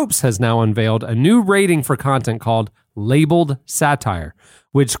 Snopes has now unveiled a new rating for content called labeled satire,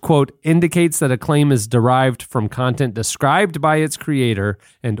 which, quote, indicates that a claim is derived from content described by its creator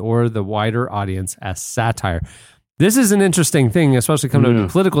and or the wider audience as satire. This is an interesting thing, especially coming up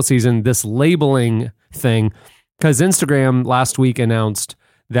to political season, this labeling thing, because Instagram last week announced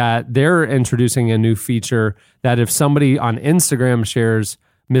that they're introducing a new feature that if somebody on Instagram shares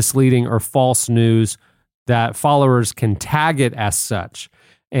misleading or false news, that followers can tag it as such,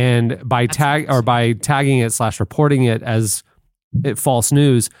 and by tagging it / reporting it as false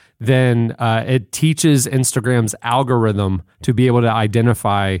news, then it teaches Instagram's algorithm to be able to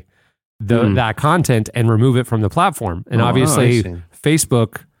identify that content and remove it from the platform. And obviously,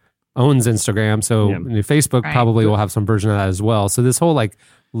 Facebook owns Instagram, so Facebook probably will have some version of that as well. So this whole like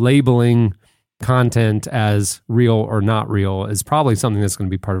labeling content as real or not real is probably something that's going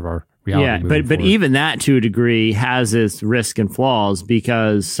to be part of our reality. Yeah, but even that to a degree has its risk and flaws,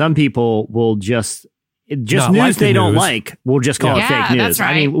 because some people will just just Not news like the they don't news. like, we'll just call it Yeah, fake news. that's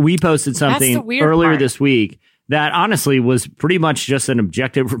right. I mean, we posted That's something the weird earlier part. this week that honestly was pretty much just an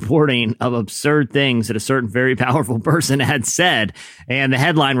objective reporting of absurd things that a certain very powerful person had said. And the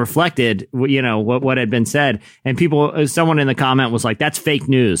headline reflected, what had been said. And someone in the comment was like, that's fake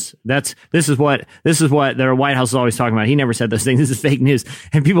news. This is what their White House is always talking about. He never said those things. This is fake news.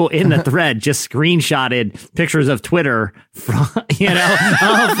 And people in the thread just screenshotted pictures of Twitter from, of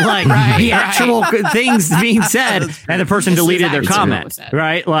like the actual things being said. And the person deleted their comment,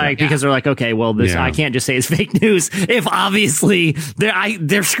 right? Because they're like, okay, well, I can't just say it's fake news if obviously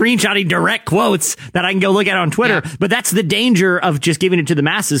they're screenshotting direct quotes that I can go look at on Twitter. Yeah. But that's the danger of just giving it to the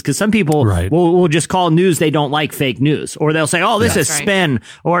masses, because some people will just call news they don't like fake news, or they'll say, oh, this is spin,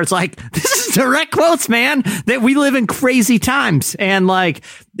 or it's like, this is direct quotes, man, that we live in crazy times. And like,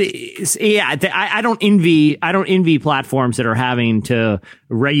 I don't envy platforms that are having to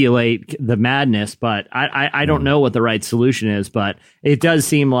regulate the madness, but I don't know what the right solution is. But it does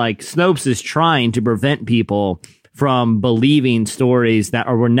seem like Snopes is trying to prevent people from believing stories that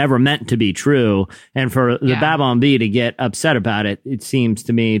were never meant to be true. And for the Babylon Bee to get upset about it, it seems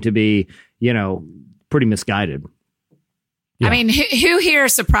to me to be, pretty misguided. Yeah. I mean, who here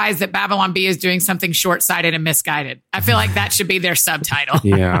is surprised that Babylon Bee is doing something short-sighted and misguided? I feel like that should be their subtitle.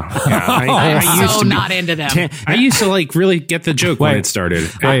 I'm so not into them. I used to like really get the joke when it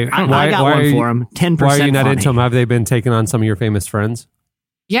started. I got one for them. 10%. Why are you not funny. into them? Have they been taking on some of your famous friends?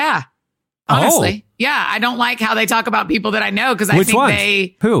 Yeah. Honestly. Yeah. I don't like how they talk about people that I know, because I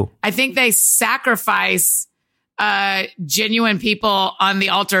think they sacrifice genuine people on the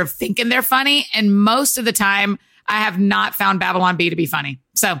altar of thinking they're funny. And most of the time, I have not found Babylon Bee to be funny.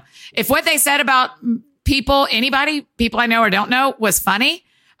 So if what they said about people I know or don't know was funny,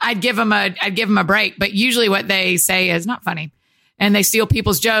 I'd give them a break. But usually what they say is not funny. And they steal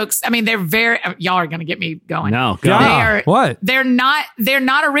people's jokes. I mean, y'all are going to get me going. No, go. What? They're not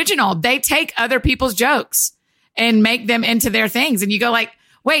original. They take other people's jokes and make them into their things. And you go like,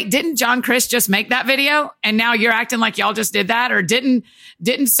 wait, didn't John Chris just make that video? And now you're acting like y'all just did that? Or didn't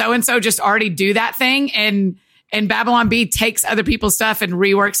so-and-so just already do that thing? And Babylon Bee takes other people's stuff and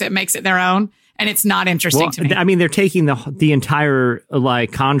reworks it, makes it their own. And it's not interesting to me. I mean, they're taking the entire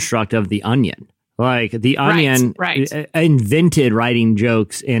like construct of The Onion. Like The Onion invented writing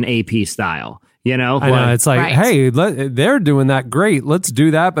jokes in AP style. I know, it's like, hey, they're doing that. Great. Let's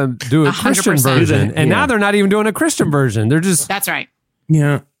do that, but do a Christian 100%. version. And now they're not even doing a Christian version. They're just... That's right.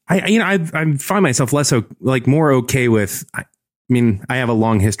 Yeah. I find myself more okay with... I have a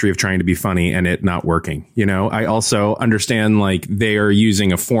long history of trying to be funny and it not working. I also understand like they are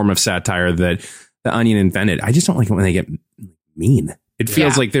using a form of satire that The Onion invented. I just don't like it when they get mean. It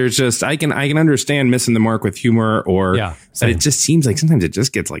feels like there's just, I can understand missing the mark with humor, or but it just seems like sometimes it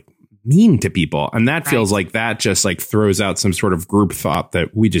just gets like mean to people. And that feels like that just like throws out some sort of group thought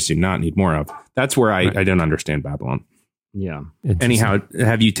that we just do not need more of. That's where I don't understand Babylon. Yeah. Anyhow,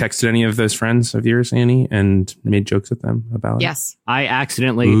 have you texted any of those friends of yours, Annie, and made jokes with them about it? Yes. I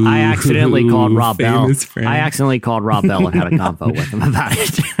accidentally called Rob Bell. I accidentally called Rob Bell and had a convo with him about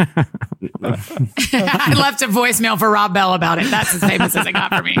it. I left a voicemail for Rob Bell about it. That's as famous as it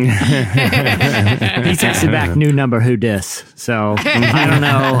got for me. He texted back, new number, who dis? So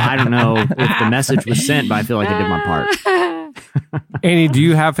I don't know if the message was sent, but I feel like I did my part. Annie, do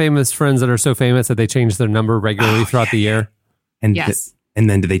you have famous friends that are so famous that they change their number regularly throughout the year? And yes. And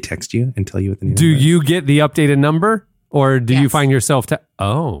then do they text you and tell you what the new do number is? you get the updated number? Or do you find yourself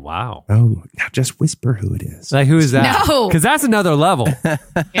oh, wow. Oh, now just whisper who it is. Like, who is that? No. Because that's another level.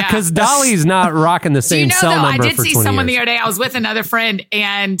 Because Dolly's not rocking the same cell number for 20 years. I did see someone the other day. I was with another friend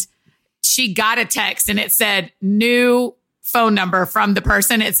and she got a text and it said new phone number from the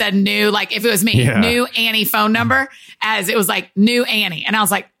person. It said new, like if it was me, new Annie phone number, as it was like new Annie. And I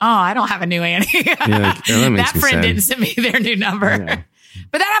was like, oh, I don't have a new Annie. That friend didn't send me their new number. Yeah.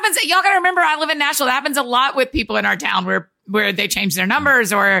 But that happens. Y'all got to remember, I live in Nashville. That happens a lot with people in our town where they change their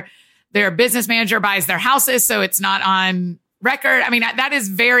numbers or their business manager buys their houses. So it's not on record. I mean, that is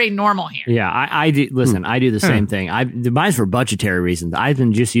very normal here. Yeah, I do. Listen, I do the same thing. Mine's for budgetary reasons. I've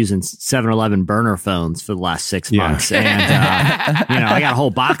been just using 7-Eleven burner phones for the last 6 months. And, I got a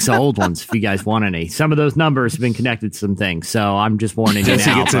whole box of old ones if you guys want any. Some of those numbers have been connected to some things. So I'm just warning you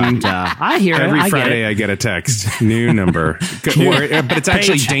now. I hear every it. Friday I get a text, new number. But it's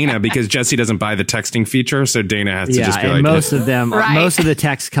actually Dana, because Jesse doesn't buy the texting feature. So Dana has to just be like... most of the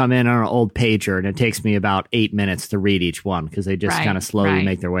texts come in on an old pager, and it takes me about 8 minutes to read each one. because they just kind of slowly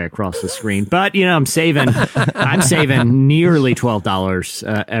make their way across the screen. But I'm saving nearly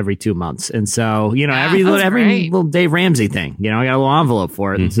 $12 every 2 months, and so every little Dave Ramsey thing. I got a little envelope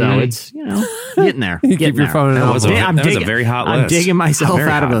for it, and so it's getting there. You keep your phone in. That was a very hot list. I'm digging myself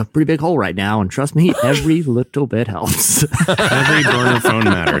out of a pretty big hole right now, and trust me, every little bit helps. Every burner phone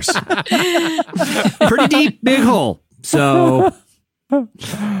matters. Pretty deep, big hole. So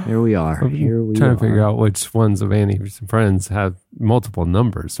here we are. Trying to figure out which ones of Annie's friends have multiple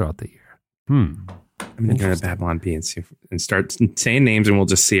numbers throughout the year. I'm going to go to Babylon B and start saying names, and we'll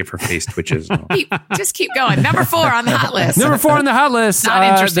just see if her face twitches. Just keep going. Number 4 on the hot list. Number 4 on the hot list. Not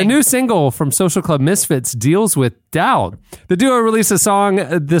interesting. The new single from Social Club Misfits deals with doubt. The duo released a song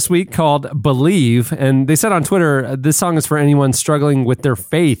this week called Believe, and they said on Twitter, this song is for anyone struggling with their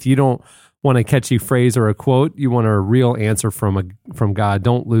faith. You don't want a catchy phrase or a quote. You want a real answer from God.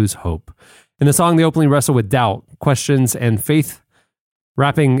 Don't lose hope. In the song, they openly wrestle with doubt, questions, and faith.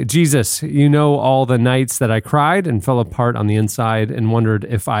 Rapping, Jesus, you know all the nights that I cried and fell apart on the inside and wondered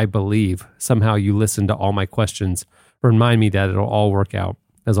if I believe. Somehow you listen to all my questions. Remind me that it'll all work out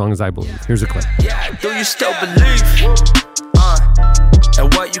as long as I believe. Here's a clip. Yeah, do you still believe?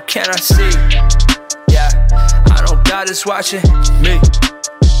 And what you cannot see? Yeah, I know God is watching me,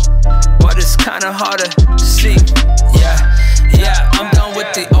 but it's kind of harder to see. Yeah, I'm done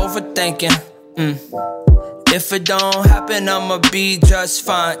with the overthinking. If it don't happen, I'ma be just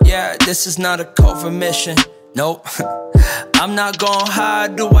fine. Yeah, this is not a covert mission. Nope. I'm not gonna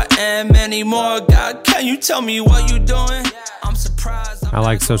hide who I am anymore. God, can you tell me what you doing? I'm surprised. I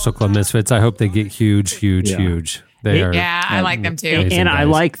like Social Club Misfits. I hope they get huge. They are. Yeah, I like them too. And I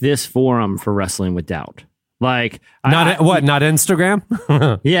like this forum for wrestling with doubt. Like not Instagram?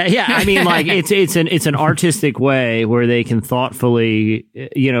 Yeah. I mean, like it's an artistic way where they can thoughtfully,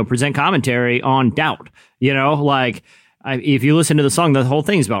 present commentary on doubt. If you listen to the song, the whole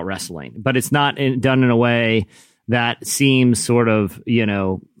thing's about wrestling, but it's not done in a way that seems sort of, I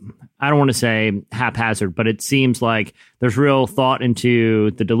don't want to say haphazard, but it seems like there's real thought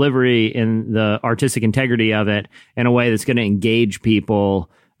into the delivery and the artistic integrity of it in a way that's going to engage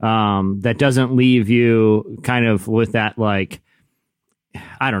people. That doesn't leave you kind of with that, like,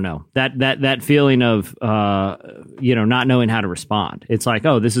 I don't know, that feeling of, not knowing how to respond. It's like,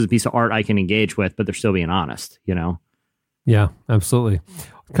 oh, this is a piece of art I can engage with, but they're still being honest, Yeah, absolutely.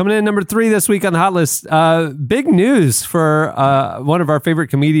 Coming in number 3 this week on the hot list, big news for one of our favorite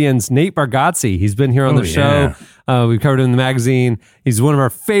comedians, Nate Bargatze. He's been here on the show. We've covered him in the magazine. He's one of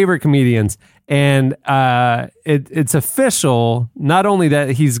our favorite comedians. And it's official, not only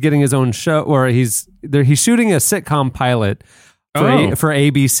that he's getting his own show, or he's shooting a sitcom pilot for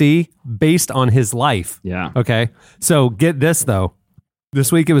ABC based on his life. Yeah. Okay. So get this, though.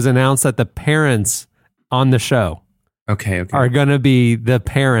 This week it was announced that the parents on the show are going to be the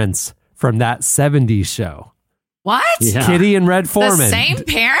parents from that 70s show. What? Yeah. Kitty and Red Foreman. The same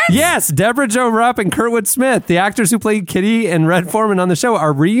parents? Yes. Deborah Jo Rupp and Kurtwood Smith, the actors who played Kitty and Red Foreman on the show,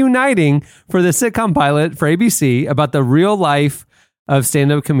 are reuniting for the sitcom pilot for ABC about the real life of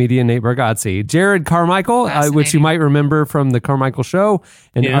stand-up comedian Nate Bargatze. Jared Carmichael, which you might remember from the Carmichael Show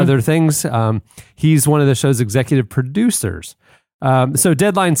and other things. He's one of the show's executive producers. So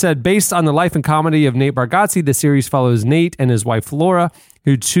Deadline said, based on the life and comedy of Nate Bargatze, the series follows Nate and his wife Laura,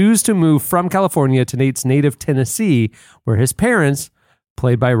 who choose to move from California to Nate's native Tennessee, where his parents,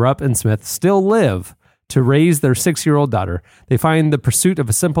 played by Rupp and Smith, still live, to raise their 6-year-old daughter. They find the pursuit of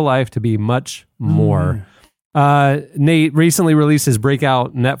a simple life to be much more. Nate recently released his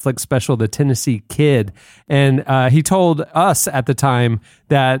breakout Netflix special, The Tennessee Kid, and he told us at the time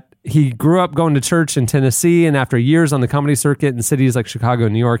that he grew up going to church in Tennessee, and after years on the comedy circuit in cities like Chicago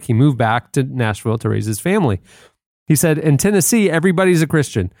and New York, he moved back to Nashville to raise his family. He said, in Tennessee, everybody's a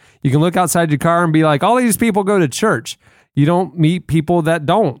Christian. You can look outside your car and be like, all these people go to church. You don't meet people that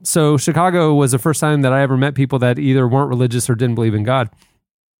don't. So Chicago was the first time that I ever met people that either weren't religious or didn't believe in God.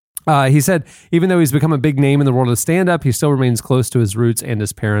 He said, even though he's become a big name in the world of stand-up, he still remains close to his roots and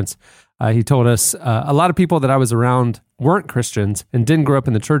his parents. He told us, a lot of people that I was around weren't Christians and didn't grow up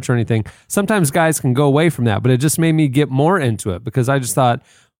in the church or anything. Sometimes guys can go away from that, but it just made me get more into it because I just thought,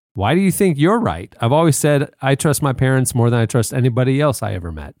 why do you think you're right? I've always said I trust my parents more than I trust anybody else I ever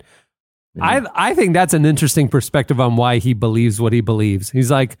met. Yeah. I think that's an interesting perspective on why he believes what he believes.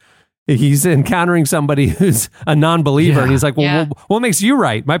 He's like, he's encountering somebody who's a non-believer, and he's like, well, what makes you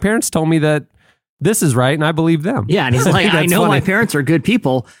right? My parents told me that this is right, and I believe them. Yeah, and he's like, I know funny. my parents are good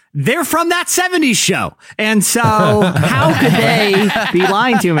people. They're from that 70s show. And so how could they be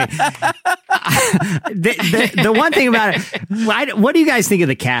lying to me? The one thing about it, what do you guys think of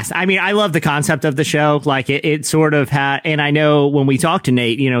the cast? I mean, I love the concept of the show. Like it sort of had, and I know when we talked to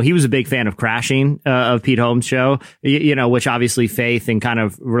Nate, he was a big fan of Crashing, of Pete Holmes' show, which obviously faith and kind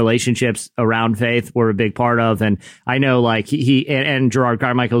of relationships around faith were a big part of. And I know like he and Gerard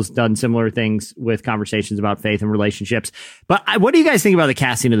Carmichael's done similar things with conversations about faith and relationships. But what do you guys think about the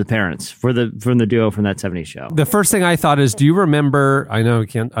casting of the parents from the duo from that 70s show? The first thing I thought is, do you remember, I know I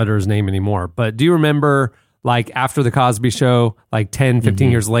can't utter his name anymore, but do you remember like after the Cosby Show, like 10, 15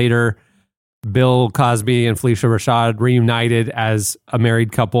 years later, Bill Cosby and Felicia Rashad reunited as a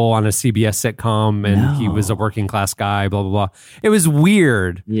married couple on a CBS sitcom, and he was a working class guy, blah, blah, blah. It was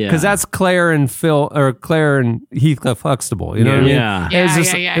weird. Yeah. Because that's Claire and Heathcliff Huxtable. You know what I mean? Yeah.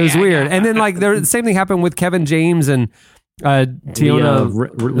 It was weird. And then like the same thing happened with Kevin James and Leah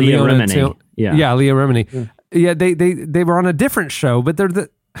Remini. Leah Remini. Yeah, they were on a different show, but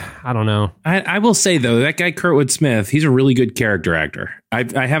I don't know. I will say though, that guy Kurtwood Smith, he's a really good character actor.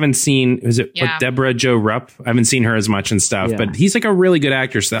 I haven't seen, Deborah Jo Rupp? I haven't seen her as much and stuff, but he's like a really good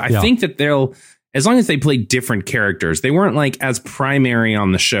actor. So I think that as long as they play different characters, they weren't like as primary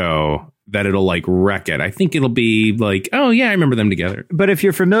on the show, that it'll like wreck it. I think it'll be like, oh yeah, I remember them together. But if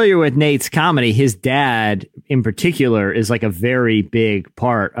you're familiar with Nate's comedy, his dad in particular is like a very big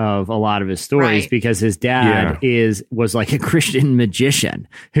part of a lot of his stories, because his dad was like a Christian magician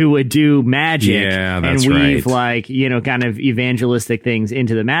who would do magic and weave like, kind of evangelistic things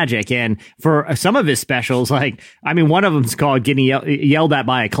into the magic. And for some of his specials, like, I mean, one of them's called Getting Yelled At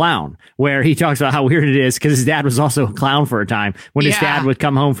by a Clown, where he talks about how weird it is because his dad was also a clown for a time, when his dad would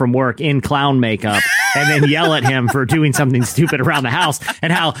come home from work in clown makeup and then yell at him for doing something stupid around the house,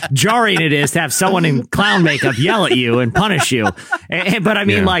 and how jarring it is to have someone in clown makeup yell at you and punish you. But I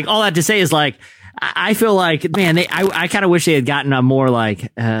mean, like, all that to say is like, I feel like, man, I kind of wish they had gotten a more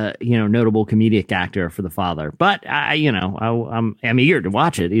like, notable comedic actor for the father. But I'm eager to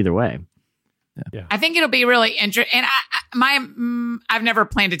watch it either way. Yeah. I think it'll be really interesting. And I've never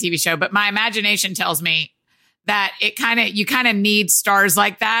planned a TV show, but my imagination tells me that you kind of need stars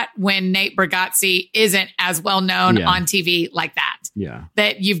like that when Nate Bargatze isn't as well known on TV like that. Yeah.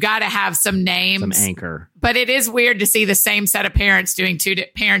 That you've got to have some names. Some anchor. But it is weird to see the same set of parents doing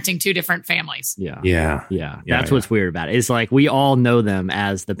parenting two different families. Yeah. That's what's weird about it. It's like we all know them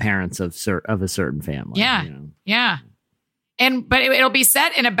as the parents of a certain family. Yeah. Yeah. But it'll be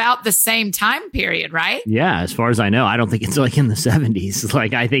set in about the same time period, right? Yeah. As far as I know, I don't think it's like in the 70s.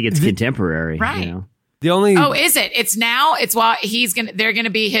 Like, I think it's contemporary. Right. Is it? It's now. It's while they're gonna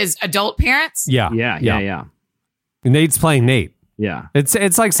be his adult parents. Yeah. Nate's playing Nate. Yeah. It's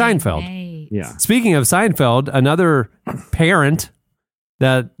like Seinfeld. Nate. Yeah. Speaking of Seinfeld, another parent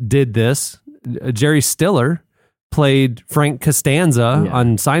that did this, Jerry Stiller, played Frank Costanza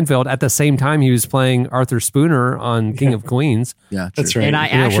on Seinfeld at the same time he was playing Arthur Spooner on King of Queens. Yeah, that's right. And I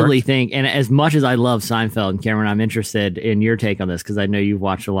actually think, and as much as I love Seinfeld, and Cameron, I'm interested in your take on this because I know you've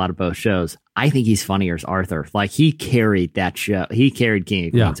watched a lot of both shows. I think he's funnier as Arthur. Like, he carried that show. He carried King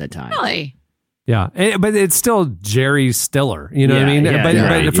of Queens at times. Really? Yeah, but it's still Jerry Stiller. You know what I mean?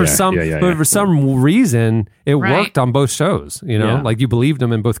 But for some reason, it worked on both shows. Like you believed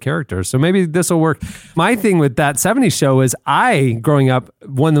him in both characters. So maybe this will work. My thing with that 70s show is growing up,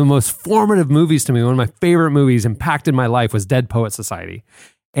 one of the most formative movies to me, one of my favorite movies, impacted my life, was Dead Poet Society.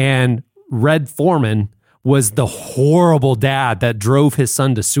 And Red Foreman was the horrible dad that drove his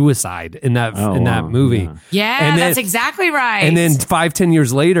son to suicide in that movie. Yeah, that's exactly right. And then 5-10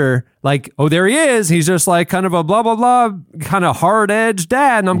 years later, like, oh, there he is. He's just like kind of a blah, blah, blah, kind of hard-edged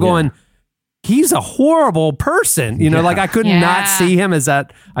dad. And I'm going, he's a horrible person. Like I could not see him as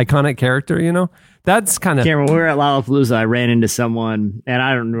that iconic character, That's kind of... Cameron, when we were at Lollapalooza, I ran into someone, and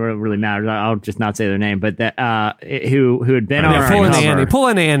I don't know it really matters. I'll just not say their name, but that who had been on our cover. Pull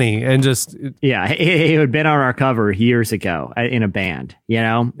an Annie and just... Yeah, he had been on our cover years ago in a band,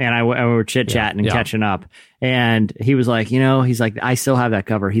 and we were chit-chatting and catching up. And he was like, he's like, I still have that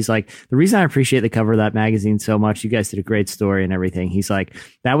cover. He's like, the reason I appreciate the cover of that magazine so much, you guys did a great story and everything. He's like,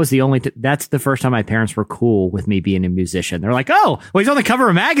 that's the first time my parents were cool with me being a musician. They're like, oh, well, he's on the cover of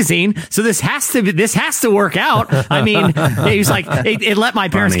a magazine, so this has to work out. I mean, he's like, it let my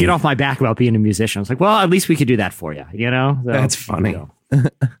parents get off my back about being a musician. I was like, well, at least we could do that for you, So, that's funny.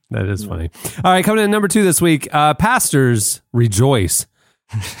 That is funny. All right, coming in at number 2 this week, pastors rejoice.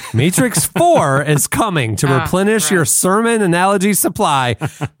 Matrix 4 is coming to replenish your sermon analogy supply.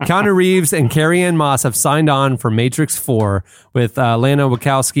 Keanu Reeves and Carrie-Anne Moss have signed on for Matrix 4 with Lana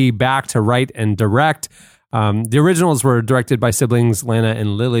Wachowski back to write and direct. The originals were directed by siblings Lana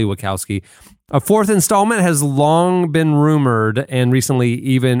and Lily Wachowski. A fourth installment has long been rumored, and recently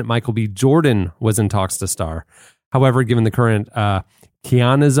even Michael B. Jordan was in talks to star. However, given the current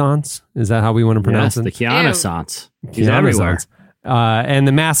Keanu-zance, is that how we want to pronounce it? The Keanu-zance. He's everywhere. And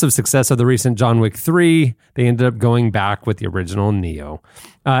the massive success of the recent John Wick 3, they ended up going back with the original Neo.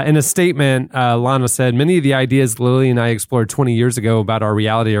 In a statement, Lana said, "Many of the ideas Lily and I explored 20 years ago about our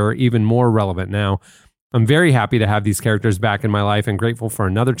reality are even more relevant now. I'm very happy to have these characters back in my life and grateful for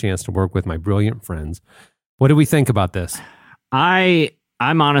another chance to work with my brilliant friends." What do we think about this? I'm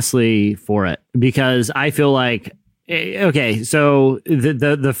honestly for it because I feel like, okay, so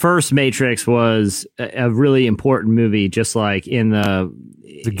the first Matrix was a really important movie, just like in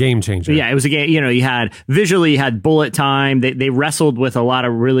it's a game changer. Yeah, it was a game. You had visually, you had bullet time. They wrestled with a lot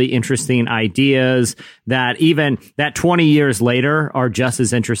of really interesting ideas that even that 20 years later are just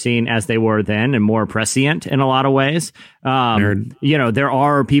as interesting as they were then and more prescient in a lot of ways. There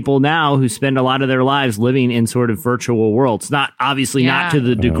are people now who spend a lot of their lives living in sort of virtual worlds, not to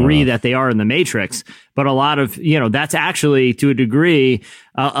the degree that they are in the Matrix, but a lot of, that's actually to a degree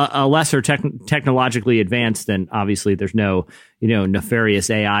a lesser technologically advanced, and obviously there's no, nefarious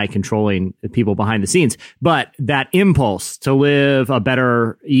AI controlling people behind the scenes. But that impulse to live a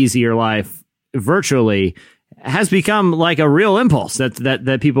better, easier life virtually has become like a real impulse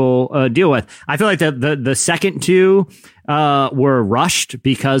that people deal with. I feel like the second two were rushed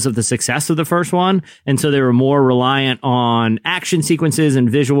because of the success of the first one, and so they were more reliant on action sequences and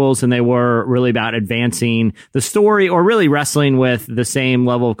visuals than they were really about advancing the story or really wrestling with the same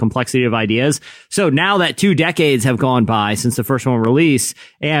level of complexity of ideas. So now that 2 decades have gone by since the first one released,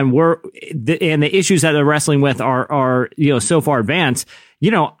 and the issues that they're wrestling with are so far advanced.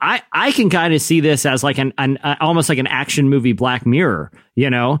 I can kind of see this as like an almost like an action movie Black Mirror,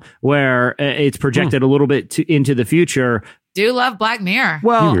 where it's projected a little bit into the future. Do love Black Mirror.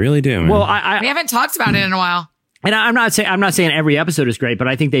 Well, you really do, man. Well, we haven't talked about it in a while. And I'm not saying every episode is great, but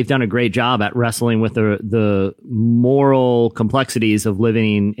I think they've done a great job at wrestling with the moral complexities of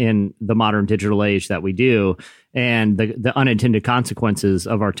living in the modern digital age that we do, and the unintended consequences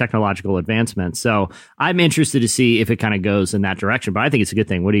of our technological advancements. So I'm interested to see if it kind of goes in that direction, but I think it's a good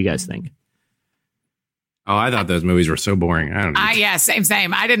thing. What do you guys think? Oh, I thought those movies were so boring. I don't know. Yeah,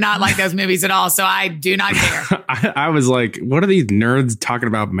 same. I did not like those movies at all, so I do not care. I was like, what are these nerds talking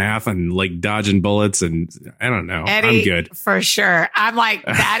about math and like dodging bullets? And I don't know. Eddie, I'm good. For sure. I'm like,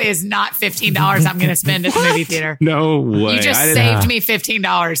 that is not $15 I'm going to spend at the movie theater. No way. You just saved me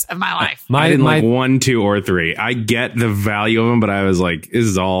 $15 of my life. I didn't like 1, 2, or 3. I get the value of them, but I was like, this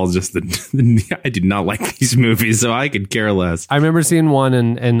is all just I did not like these movies, so I could care less. I remember seeing 1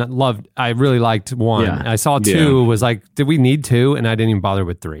 and loved. I really liked 1. Yeah. I saw 2, was like, did we need 2? And I didn't even bother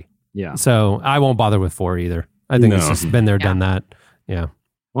with 3. Yeah. So I won't bother with 4 either. I think it's just been there, done that. Yeah.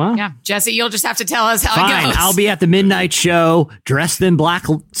 Well, yeah, Jesse, you'll just have to tell us how it goes. I'll be at the midnight show, dressed in black,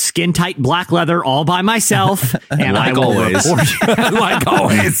 skin tight black leather, all by myself, and like I will always. like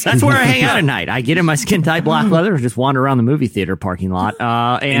always. That's where I hang out at night. I get in my skin tight black leather, just wander around the movie theater parking lot,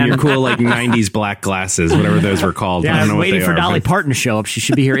 and your cool like '90s black glasses, whatever those were called. Yeah, I don't know I'm waiting what they for are, Dolly but... Parton to show up. She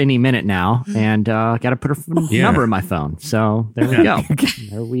should be here any minute now, and got to put her number in my phone. So there we go.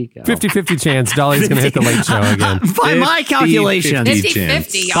 There we go. 50-50 chance Dolly's going to hit the late show again. By my calculations,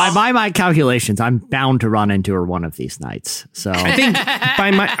 50-50, y'all. By my calculations, I'm bound to run into her one of these nights. So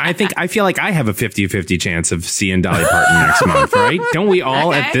I feel like I have a 50-50 chance of seeing Dolly Parton next month, right? Don't we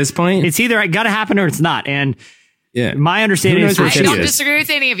all at this point? It's either got to happen or it's not. And yeah, my understanding is I don't disagree with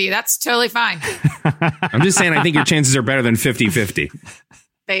any of you. That's totally fine. I'm just saying I think your chances are better than 50-50.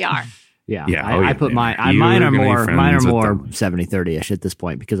 They are. Yeah, yeah. I put mine are more 70-30ish at this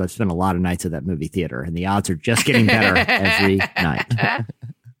point because I've spent a lot of nights at that movie theater, and the odds are just getting better every night.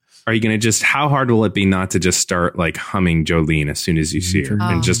 Are you going to just, how hard will it be not to just start like humming Jolene as soon as you see her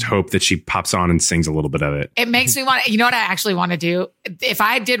and just hope that she pops on and sings a little bit of it? It makes me want, you know what I actually want to do? If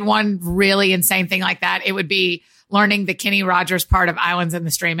I did one really insane thing like that, it would be learning the Kenny Rogers part of Islands in the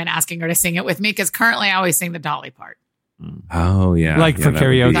Stream and asking her to sing it with me. Because currently I always sing the Dolly part. Oh, yeah. Like for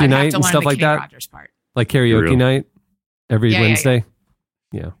karaoke night and stuff like that? Rogers part. Like karaoke night every Wednesday?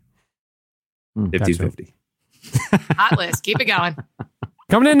 Yeah. 50-50. Hot list. Keep it going.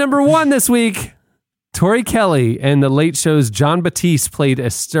 Coming in number 1 this week, Tori Kelly and The Late Show's John Batiste played a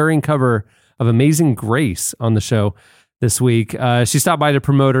stirring cover of Amazing Grace on the show this week. She stopped by to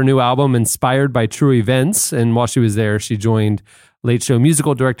promote her new album, Inspired by True Events. And while she was there, she joined Late Show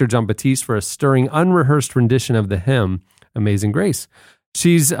musical director Jon Batiste for a stirring, unrehearsed rendition of the hymn, Amazing Grace.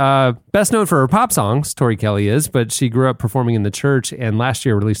 She's best known for her pop songs, Tori Kelly is, but she grew up performing in the church and last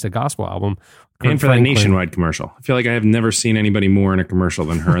year released a gospel album. And for that Nationwide commercial. I feel like I have never seen anybody more in a commercial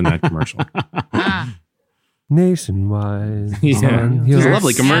than her in that commercial. Nationwide. Yeah. It was a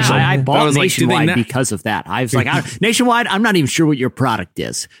lovely commercial. I bought Nationwide like, because of that. I was like, Nationwide, I'm not even sure what your product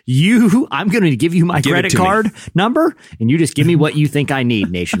is. I'm going to give you my credit card number, and you just give me what you think I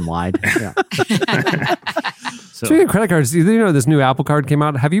need, Nationwide. Yeah. Speaking of credit cards, you know this new Apple Card came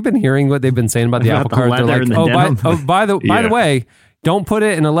out? Have you been hearing what they've been saying about the Apple Card? They're like, by the way, don't put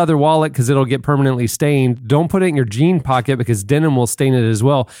it in a leather wallet because it'll get permanently stained. Don't put it in your jean pocket because denim will stain it as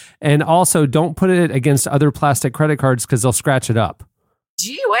well. And also, don't put it against other plastic credit cards because they'll scratch it up.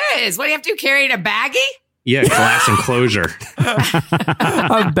 Gee whiz. What do you have to do? Carry it in a baggie? Yeah, glass enclosure.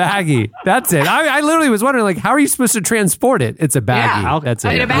 A baggie. That's it. I literally was wondering, like, how are you supposed to transport it? It's a baggie. Yeah, that's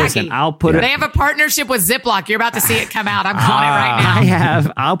it. A baggie. Listen, I'll put it. They have a partnership with Ziploc. You're about to see it come out. I'm calling it right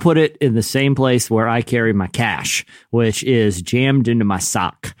now. I'll put it in the same place where I carry my cash, which is jammed into my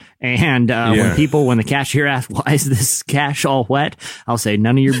sock. And when the cashier asks, why is this cash all wet? I'll say,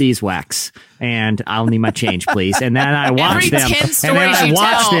 none of your beeswax. And I'll need my change, please. And then I watch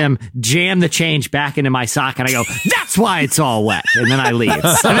them jam the change back into my sock. And I go, that's why it's all wet. And then I leave. And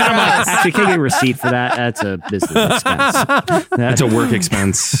then I'm like, actually, can I get a receipt for that? That's a business expense. That's a work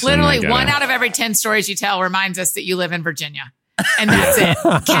expense. Literally, 1 out of every 10 stories you tell reminds us that you live in Virginia. And that's it.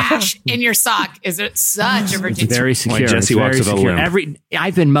 Cash in your sock is such a Virginia. It's very secure. Like Jesse walks with a limp.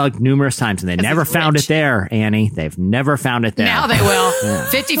 I've been mugged numerous times and they never found it there, Annie. They've never found it there. Now they will.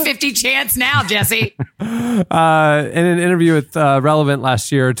 50-50 chance now, Jesse. In an interview with Relevant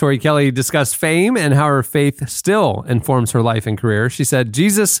last year, Tori Kelly discussed fame and how her faith still informs her life and career. She said,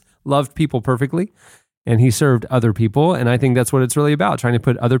 Jesus loved people perfectly and he served other people. And I think that's what it's really about, trying to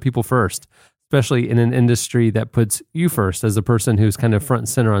put other people first, especially in an industry that puts you first as a person who's kind of front and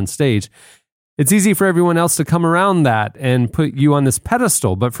center on stage. It's easy for everyone else to come around that and put you on this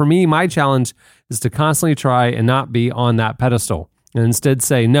pedestal. But for me, my challenge is to constantly try and not be on that pedestal and instead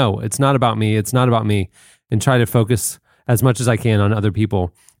say, no, it's not about me. It's not about me. And try to focus as much as I can on other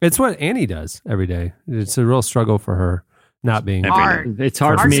people. It's what Annie does every day. It's a real struggle for her not being hard. It's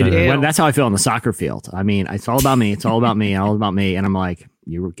hard for me to do. That's how I feel on the soccer field. I mean, it's all about me. It's all about me. All about me. And I'm like,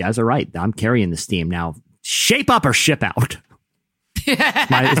 you guys are right. I'm carrying this team now. Shape up or ship out.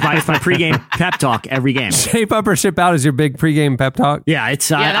 It's my pregame pep talk every game. Shape up or ship out is your big pregame pep talk. Yeah,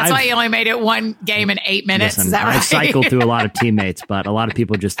 that's why you only made it one game in 8 minutes. Listen, is that right? I've cycled through a lot of teammates, but a lot of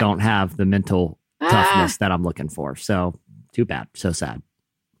people just don't have the mental toughness that I'm looking for. So too bad. So sad.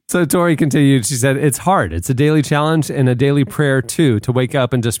 So Tori continued, she said, it's hard. It's a daily challenge and a daily prayer too, to wake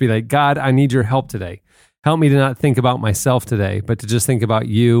up and just be like, God, I need your help today. Help me to not think about myself today, but to just think about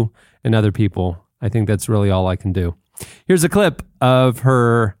you and other people. I think that's really all I can do. Here's a clip of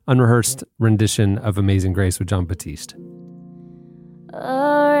her unrehearsed rendition of Amazing Grace with Jon Batiste.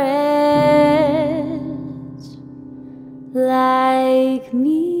 A wretch like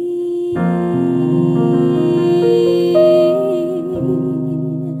me,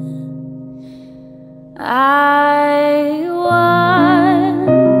 I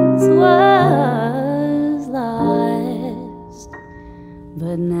once was lost,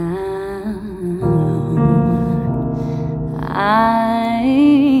 but now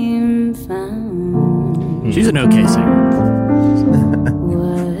I'm found. She's an okay singer.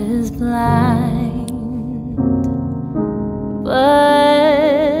 Was blind, but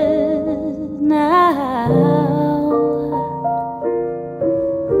now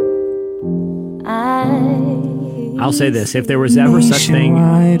I'll say this: if there was ever such thing,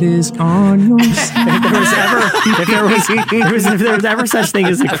 is on your side. if there was ever such thing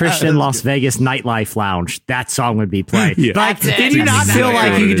as a Christian Las Vegas nightlife lounge, that song would be played. Yeah. Like, did you not feel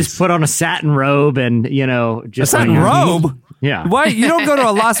like you could just put on a satin robe and just a satin robe? Yeah. Why you don't go to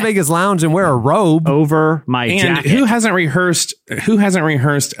a Las Vegas lounge and wear a robe over my jacket? Who hasn't rehearsed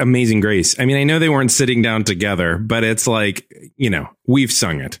Amazing Grace? I mean, I know they weren't sitting down together, but it's like, we've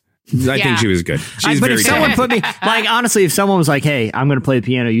sung it. I think she was good. She's but very if someone put me, honestly, if someone was like, hey, I'm going to play the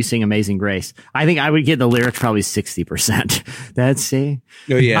piano, you sing Amazing Grace, I think I would get the lyrics probably 60%. That's see.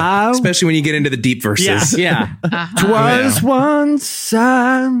 Oh, yeah. Especially when you get into the deep verses. Yeah. Twas once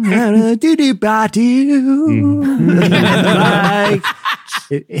a do-do-ba-do. Like,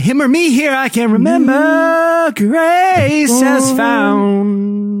 him or me here, I can't remember. Grace has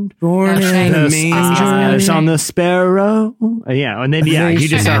found. Born in the manger. On the sparrow. Yeah. And then, you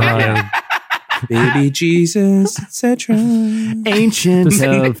just start Baby Jesus, etc. Ancient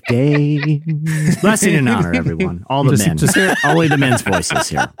of days. Blessing and honor, everyone. All the men. Just hear, only the men's voices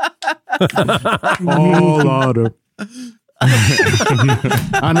here. all honor.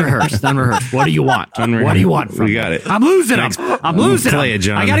 Unrehearsed. What do you want? What do you want from We got it. I'm losing them. I'm losing Play them. it,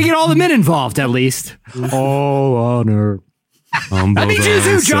 John. I got to get all the men involved at least. All honor. Humble That means you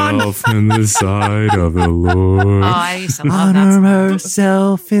too, John. thyself in the sight of the Lord. Oh, I used to love that song.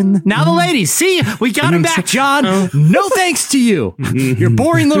 herself in. Now the ladies, see, we got him back, John. No thanks to you. Your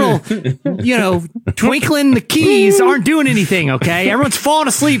boring little, twinkling the keys aren't doing anything. Okay, everyone's falling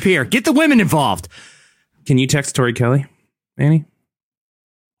asleep here. Get the women involved. Can you text Tori Kelly, Annie?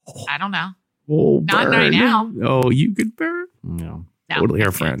 I don't know. Oh, Not burn. right now. Oh, you could burn. No. No. Totally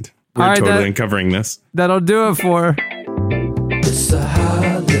our friend. We're All right, totally that- uncovering this. That'll do it for. It's the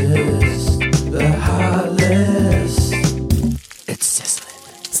hot list. The hot list. It's sizzling.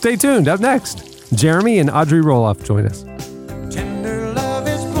 Stay tuned. Up next, Jeremy and Audrey Roloff join us. Tender love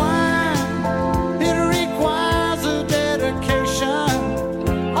is blind. It requires a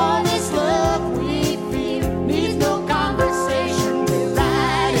dedication. All this love we feel needs no conversation. We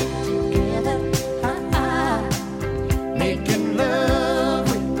ride it together. Making love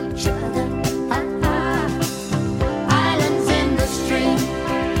with each other. Islands in the stream.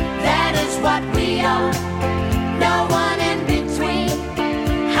 That is what we are. No one in between.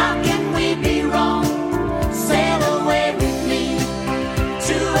 How can we be wrong? Sail away with me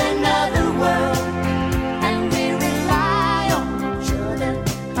to another world, and we rely on each other.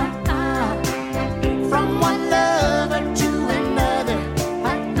 From one lover to another.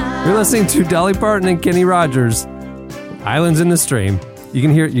 You're listening to Dolly Parton and Kenny Rogers. Islands in the Stream. You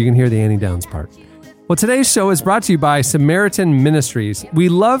can hear the Annie Downs part. Well, today's show is brought to you by Samaritan Ministries. We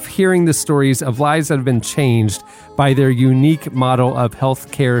love hearing the stories of lives that have been changed by their unique model of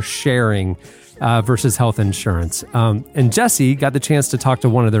healthcare sharing versus health insurance. And Jesse got the chance to talk to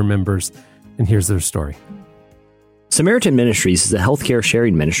one of their members, and here's their story. Samaritan Ministries is a healthcare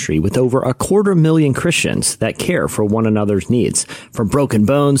sharing ministry with over 250,000 Christians that care for one another's needs, from broken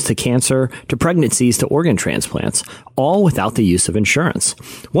bones to cancer to pregnancies to organ transplants, all without the use of insurance.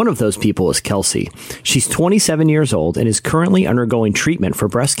 One of those people is Kelsey. She's 27 years old and is currently undergoing treatment for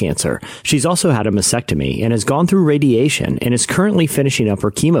breast cancer. She's also had a mastectomy and has gone through radiation and is currently finishing up her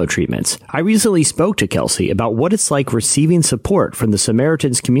chemo treatments. I recently spoke to Kelsey about what it's like receiving support from the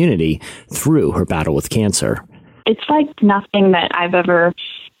Samaritans community through her battle with cancer. It's like nothing that I've ever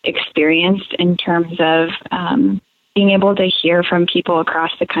experienced in terms of being able to hear from people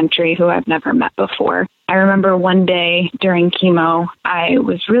across the country who I've never met before. I remember one day during chemo, I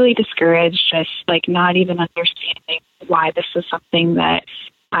was really discouraged, just like not even understanding why this was something that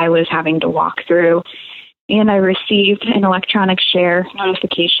I was having to walk through. And I received an electronic share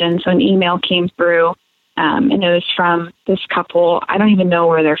notification, so an email came through. And it was from this couple. I don't even know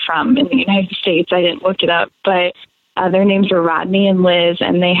where they're from in the United States. I didn't look it up, but their names are Rodney and Liz,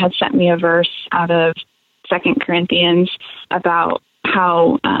 and they had sent me a verse out of 2 Corinthians about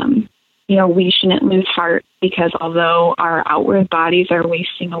how, we shouldn't lose heart because although our outward bodies are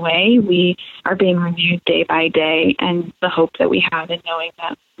wasting away, we are being renewed day by day, and the hope that we have in knowing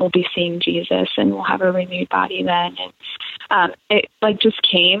that we'll be seeing Jesus and we'll have a renewed body then. And it just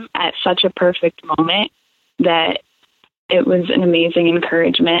came at such a perfect moment that it was an amazing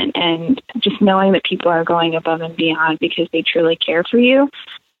encouragement, and just knowing that people are going above and beyond because they truly care for you.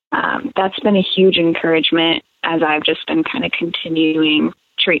 That's been a huge encouragement as I've just been kind of continuing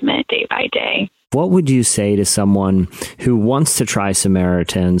treatment day by day. What would you say to someone who wants to try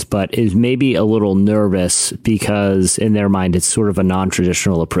Samaritans, but is maybe a little nervous because in their mind, it's sort of a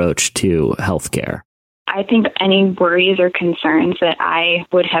non-traditional approach to healthcare? I think any worries or concerns that I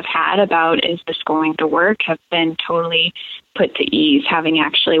would have had about is this going to work have been totally put to ease having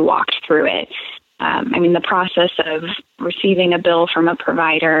actually walked through it. The process of receiving a bill from a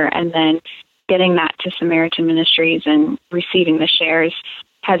provider and then getting that to Samaritan Ministries and receiving the shares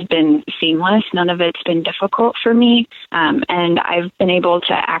has been seamless. None of it's been difficult for me. And I've been able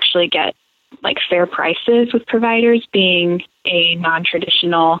to actually get fair prices with providers, being a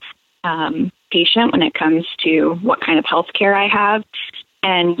non-traditional patient when it comes to what kind of health care I have.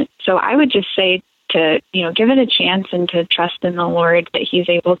 And so I would just say to, give it a chance and to trust in the Lord that He's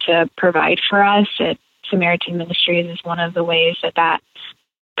able to provide for us. At Samaritan Ministries is one of the ways that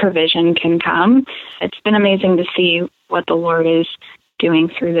provision can come. It's been amazing to see what the Lord is doing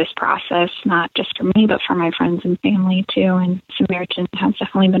through this process, not just for me, but for my friends and family too. And Samaritan has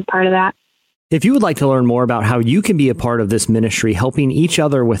definitely been part of that. If you would like to learn more about how you can be a part of this ministry helping each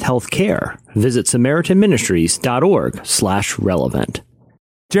other with health care, visit SamaritanMinistries.org/relevant.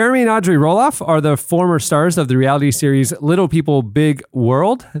 Jeremy and Audrey Roloff are the former stars of the reality series Little People, Big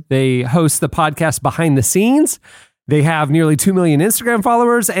World. They host the podcast Behind the Scenes. They have nearly 2 million Instagram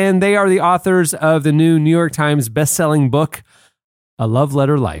followers, and they are the authors of the new New York Times bestselling book, A Love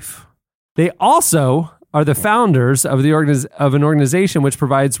Letter Life. They also are the founders of an organization which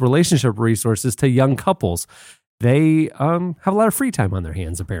provides relationship resources to young couples. They have a lot of free time on their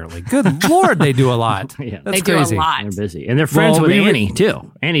hands, apparently. Good Lord, they do a lot. Yeah, That's they crazy. do a lot. They're busy. And they're friends with Annie,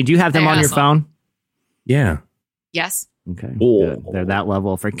 too. Annie, do you have them on your phone? Yeah. Yes. Okay. Good. They're that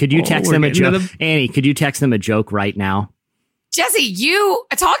level of friend. Could you text them a joke? Annie, could you text them a joke right now? Jesse, you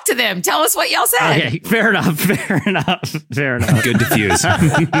talk to them. Tell us what y'all said. Okay, fair enough. Good diffuse.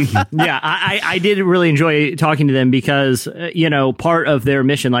 Yeah, I did really enjoy talking to them because, part of their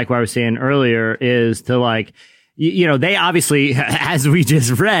mission, like what I was saying earlier, is to they obviously, as we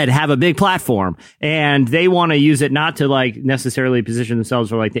just read, have a big platform and they want to use it not to necessarily position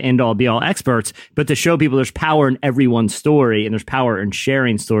themselves for the end all be all experts, but to show people there's power in everyone's story and there's power in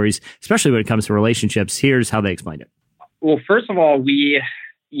sharing stories, especially when it comes to relationships. Here's how they explained it. Well, first of all, Audrey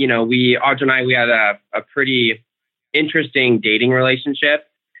and I, we had a pretty interesting dating relationship,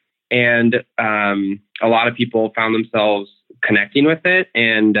 and a lot of people found themselves connecting with it,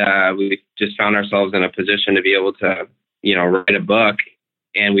 and we just found ourselves in a position to be able to, write a book,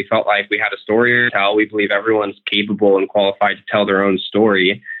 and we felt like we had a story to tell. We believe everyone's capable and qualified to tell their own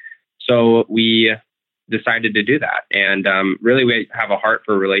story, so we decided to do that. And really, we have a heart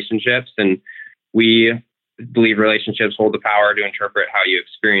for relationships, and we believe relationships hold the power to interpret how you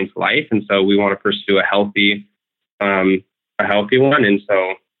experience life. And so we want to pursue a healthy one. And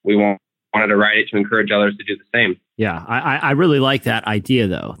so we wanted to write it to encourage others to do the same. Yeah, I really like that idea,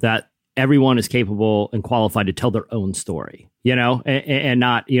 though, that everyone is capable and qualified to tell their own story, and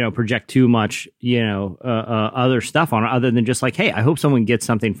not, project too much, other stuff on it other than just hey, I hope someone gets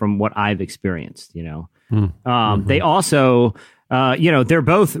something from what I've experienced, They also... they're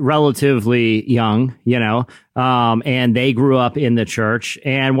both relatively young, and they grew up in the church.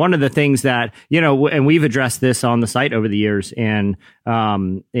 And one of the things that, and we've addressed this on the site over the years and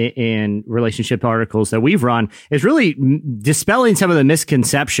in relationship articles that we've run, is really dispelling some of the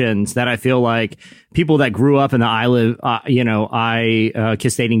misconceptions that I feel like people that grew up in the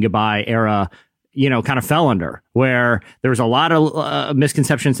kiss dating goodbye era kind of fell under, where there was a lot of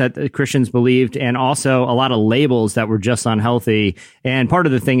misconceptions that the Christians believed and also a lot of labels that were just unhealthy. And part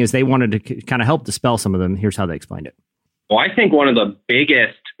of the thing is they wanted to kind of help dispel some of them. Here's how they explained it. Well, I think one of the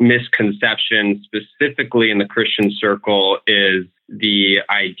biggest misconceptions, specifically in the Christian circle, is the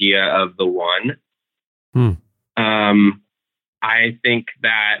idea of the one. I think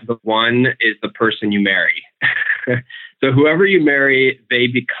that the one is the person you marry. So whoever you marry, they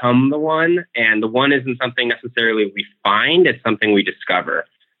become the one. And the one isn't something necessarily we find. It's something we discover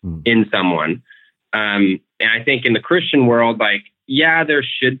in someone. And I think in the Christian world, there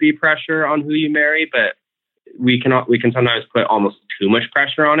should be pressure on who you marry, but we can sometimes put almost too much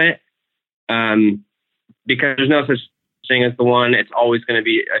pressure on it. Because there's no such thing as the one. It's always going to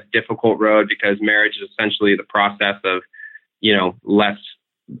be a difficult road because marriage is essentially the process of,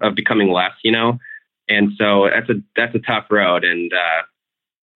 becoming less, And so that's a tough road. And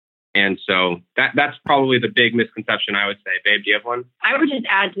so that's probably the big misconception, I would say. Babe, do you have one? I would just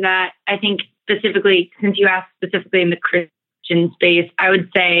add to that. I think specifically, since you asked specifically in the Christian space, I would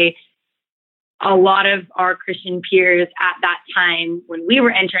say a lot of our Christian peers at that time, when we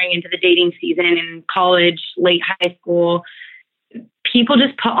were entering into the dating season in college, late high school, people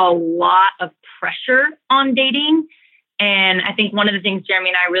just put a lot of pressure on dating. And I think one of the things Jeremy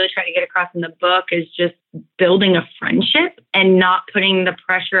and I really try to get across in the book is just building a friendship and not putting the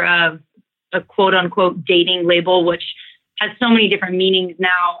pressure of a quote unquote dating label, which has so many different meanings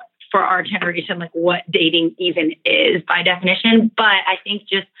now for our generation, like what dating even is by definition. But I think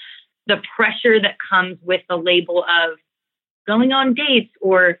just the pressure that comes with the label of going on dates,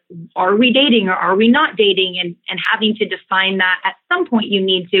 or are we dating or are we not dating, and having to define that at some point you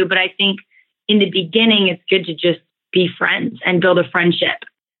need to. But I think in the beginning, it's good to just be friends and build a friendship.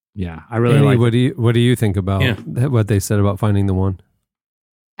 Yeah, I really Annie, like what do you think about what they said about finding the one?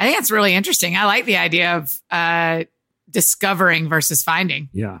 I think that's really interesting. I like the idea of discovering versus finding.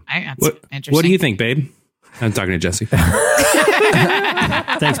 Yeah. I think that's interesting. What do you think, babe? I'm talking to Jesse. Thanks,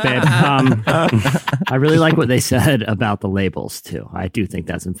 babe. I really like what they said about the labels, too. I do think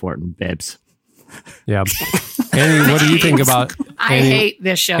that's important, babes. Yeah. Annie, what do you think about... I hate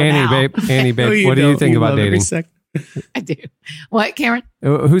this show now. Annie, babe, what do you think about dating? I do. What, Cameron?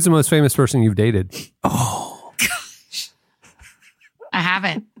 Who's the most famous person you've dated? Oh, gosh. I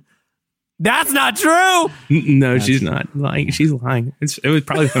haven't. That's not true. No, she's not lying. She's lying. It was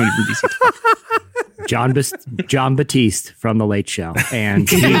probably somebody from DC. John Batiste from The Late Show, and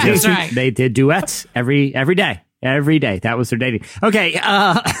That's right. they did duets every day. Every day. That was their dating. Okay.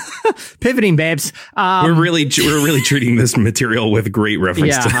 Pivoting, babes. We're really treating this material with great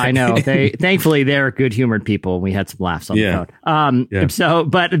reference. Yeah, to I know. Thankfully, they're good humored people. We had some laughs on the phone. Yeah. So,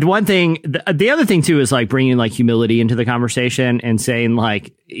 but one thing, the other thing too is like bringing like humility into the conversation and saying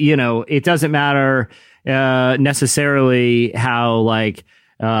like, it doesn't matter necessarily how like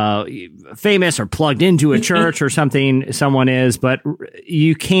famous or plugged into a church or something someone is, but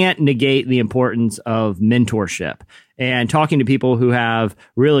you can't negate the importance of mentorship and talking to people who have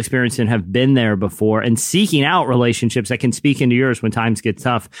real experience and have been there before and seeking out relationships that can speak into yours when times get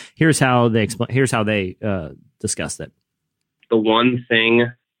tough. Here's how they discussed it. The one thing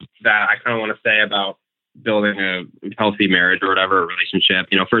that I kind of want to say about building a healthy marriage or whatever relationship,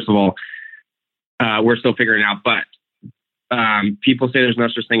 first of all, we're still figuring it out, but people say there's no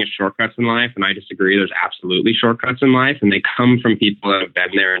such thing as shortcuts in life, and I disagree. There's absolutely shortcuts in life, and they come from people that have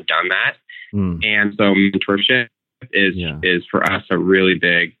been there and done that. And so mentorship is for us a really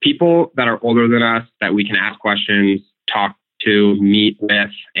big people that are older than us that we can ask questions, talk to, meet with,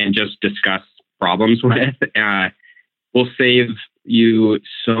 and just discuss problems with. Will save you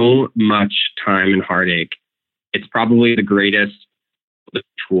so much time and heartache. It's probably the greatest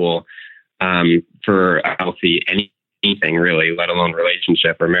tool for a healthy anything really, let alone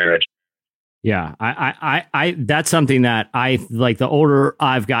relationship or marriage. Yeah, I that's something that I like. The older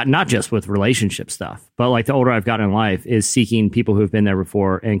I've gotten, not just with relationship stuff, but like the older I've gotten in life, is seeking people who've been there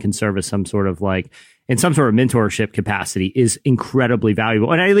before and can serve as some sort of like in some sort of mentorship capacity is incredibly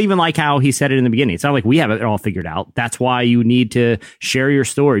valuable. And I even like how he said it in the beginning. It's not like we have it all figured out. That's why you need to share your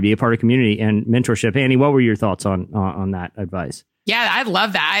story, be a part of community and mentorship. Annie, what were your thoughts on that advice? Yeah, I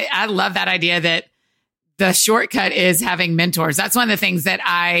love that. I love that idea that the shortcut is having mentors. That's one of the things that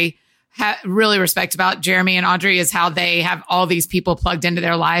I really respect about Jeremy and Audrey is how they have all these people plugged into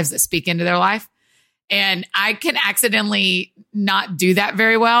their lives that speak into their life. And I can accidentally not do that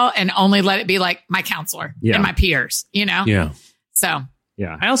very well and only let it be like my counselor and my peers, Yeah. So,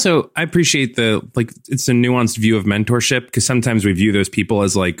 yeah. I appreciate it's a nuanced view of mentorship because sometimes we view those people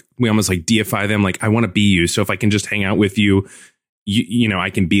as like, we almost like deify them. Like, I want to be you. So if I can just hang out with you, I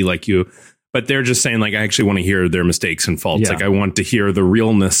can be like you. But they're just saying, like, I actually want to hear their mistakes and faults. Yeah. Like, I want to hear the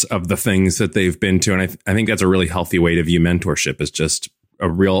realness of the things that they've been to. And I think that's a really healthy way to view mentorship, is just a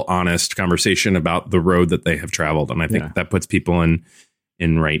real honest conversation about the road that they have traveled. And I think that puts people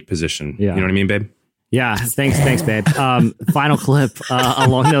in right position. Yeah. You know what I mean, babe? Yeah, thanks, babe. Final clip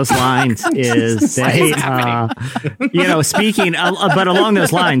along those lines is they, speaking, but along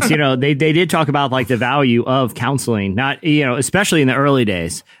those lines, they did talk about like the value of counseling, not, especially in the early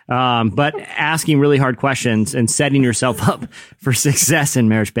days, but asking really hard questions and setting yourself up for success in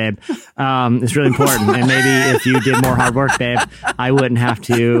marriage, babe, is really important. And maybe if you did more hard work, babe, I wouldn't have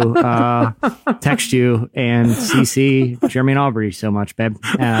to text you and CC Jeremy and Audrey so much, babe.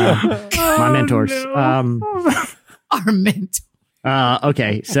 My mentors. Our mentor.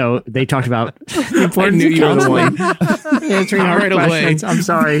 Okay, so they talked about the I importance knew you were the one answering hard questions. I'm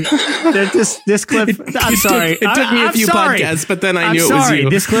sorry. This clip. I'm sorry. It took me a few podcasts, but then I knew it was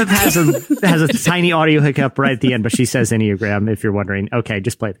you. This clip has a tiny audio hiccup right at the end, but she says Enneagram. If you're wondering, okay,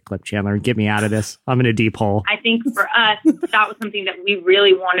 just play the clip, Chandler, and get me out of this. I'm in a deep hole. I think for us, that was something that we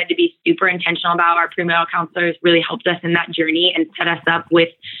really wanted to be super intentional about. Our premarital counselors really helped us in that journey and set us up with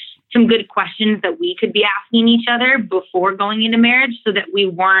some good questions that we could be asking each other before going into marriage so that we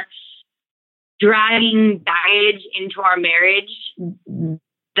weren't dragging baggage into our marriage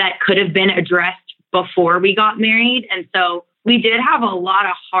that could have been addressed before we got married. And so we did have a lot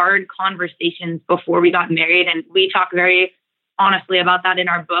of hard conversations before we got married. And we talk very honestly about that in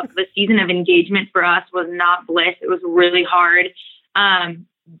our book. The season of engagement for us was not bliss. It was really hard.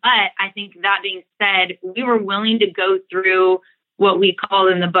 But I think that being said, we were willing to go through what we call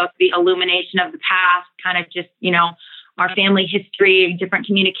in the book, the illumination of the past, kind of just, our family history, different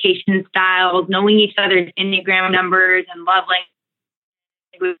communication styles, knowing each other's Enneagram numbers and love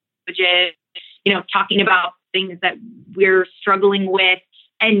languages, talking about things that we're struggling with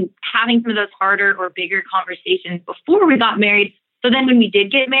and having some of those harder or bigger conversations before we got married. So then when we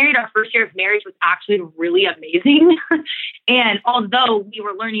did get married, our first year of marriage was actually really amazing. And although we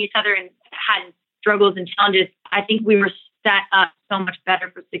were learning each other and had struggles and challenges, I think we were set up so much better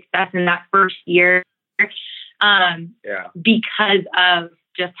for success in that first year because of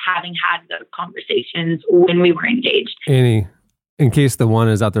just having had those conversations when we were engaged. Annie, in case the one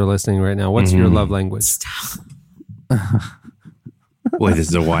is out there listening right now, what's your love language? Boy, this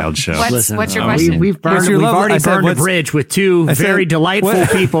is a wild show. What's your question? We've already burned a bridge with two very delightful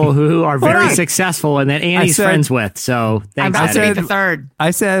people who are very successful and that Annie's friends with. So thanks. I'm about to be the third.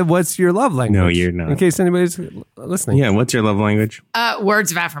 I said, what's your love language? No, you're not. In case anybody's listening. Yeah, what's your love language?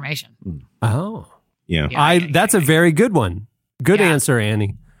 Words of affirmation. Oh. Yeah. That's a very good one. Good answer,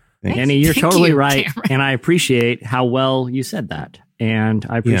 Annie. Annie, you're totally right. And I appreciate how well you said that. And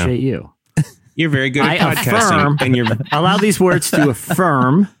I appreciate you. You're very good at podcasting. And you're allow these words to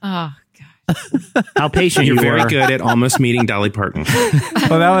affirm. Oh, how patient you're you very were. good at almost meeting Dolly Parton.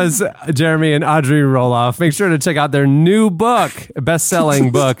 Well, that was Jeremy and Audrey Roloff. Make sure to check out their new book,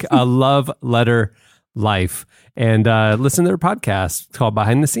 best-selling book, A Love Letter Life, and listen to their podcast called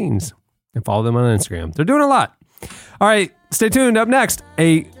Behind the Scenes and follow them on Instagram. They're doing a lot. All right, stay tuned. Up next,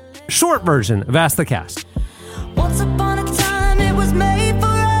 a short version of Ask the Cast. Once upon a time, it was made for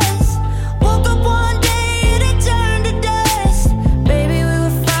us. Woke up one day and it turned to dust. Baby, we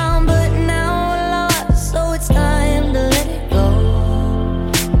were found, but now we're lost. So it's time to let it go.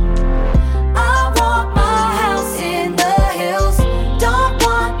 I want my house in the hills. Don't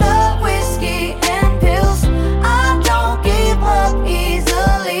want the whiskey and pills. I don't give up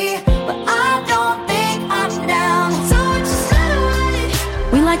easily, but I don't think I'm down. So it's just let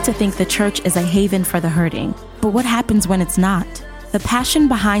it. We like to think the church is a haven for the hurting, but what happens when it's not? The passion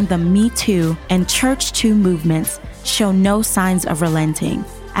behind the Me Too and Church Too movements show no signs of relenting.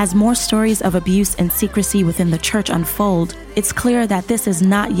 As more stories of abuse and secrecy within the church unfold, it's clear that this is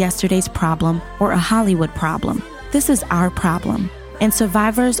not yesterday's problem or a Hollywood problem. This is our problem, and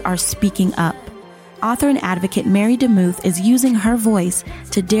survivors are speaking up. Author and advocate Mary DeMuth is using her voice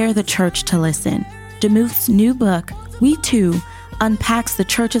to dare the church to listen. DeMuth's new book, We Too, unpacks the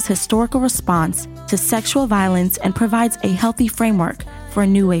church's historical response to sexual violence and provides a healthy framework for a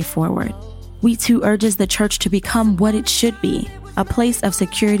new way forward. We Too urges the church to become what it should be, a place of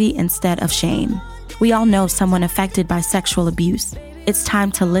security instead of shame. We all know someone affected by sexual abuse. It's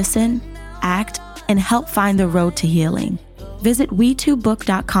time to listen, act, and help find the road to healing. Visit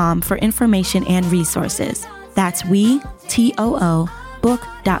WeTooBook.com for information and resources. That's WeToo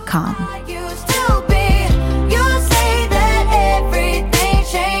book.com. Used to be. You say that everything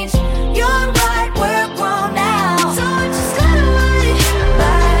changed. You're right, we're grown now. So just let it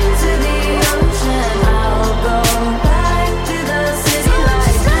back to the ocean. I'll go back to the city. So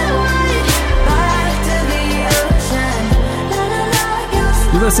just let it back to the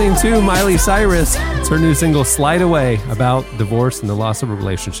ocean. You're listening to Miley Cyrus. It's her new single, Slide Away, about divorce and the loss of a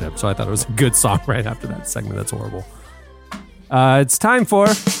relationship. So I thought it was a good song right after that segment. That's horrible. It's time for...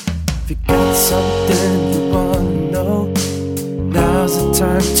 If you got something you want to know, now's the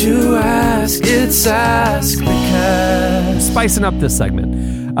time to ask. It's Ask the Cast. Spicing up this segment.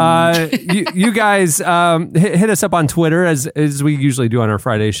 You guys hit us up on Twitter as we usually do on our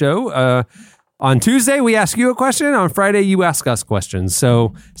Friday show. On Tuesday, we ask you a question. On Friday, you ask us questions.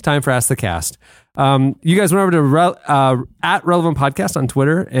 So it's time for Ask the Cast. You guys went over to at Relevant Podcast on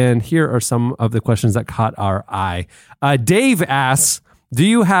Twitter, and here are some of the questions that caught our eye. Dave asks, do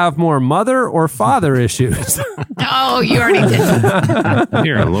you have more mother or father issues? Oh, you already did.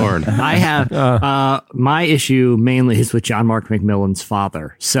 Dear Lord. I have my issue mainly is with John Mark McMillan's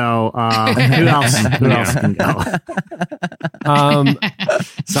father. So who else can go?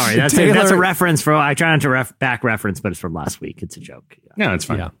 Sorry, that's a reference from. I try not to back reference, but it's from last week. It's a joke. No, it's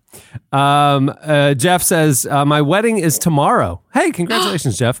fine. Yeah. Jeff says my wedding is tomorrow. Hey,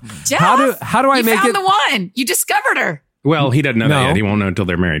 congratulations, Jeff. Jeff, how do I make it? You found the one. You discovered her. Well, he doesn't know that yet. He won't know until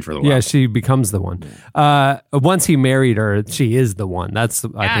they're married for a while. Yeah, she becomes the one. Once he married her, she is the one. That's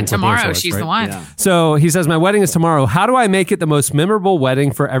I think tomorrow she's the one. Yeah. So he says, my wedding is tomorrow. How do I make it the most memorable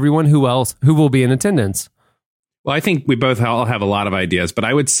wedding for everyone who will be in attendance? Well, I think we both all have a lot of ideas, but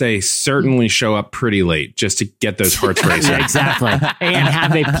I would say certainly show up pretty late just to get those hearts racing. Exactly. And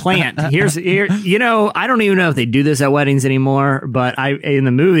have a plant. Here, I don't even know if they do this at weddings anymore, but in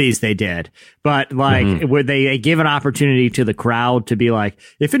the movies they did. But would they give an opportunity to the crowd to be like,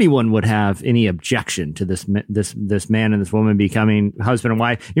 if anyone would have any objection to this man and this woman becoming husband and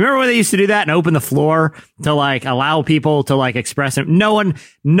wife? You remember when they used to do that and open the floor to allow people to express it? No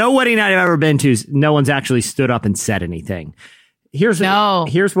wedding I've ever been to, no one's actually stood up and said anything. Here's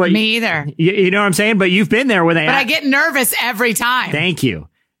what me either. You know what I'm saying? But you've been there where they. But I get nervous every time. Thank you.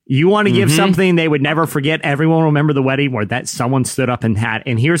 You want to give something they would never forget. Everyone will remember the wedding where that someone stood up and had.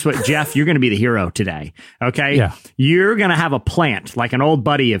 And here's what, Jeff, you're going to be the hero today. Okay. Yeah. You're going to have a plant like an old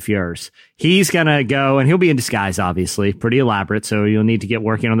buddy of yours. He's going to go and he'll be in disguise, obviously, pretty elaborate. So you'll need to get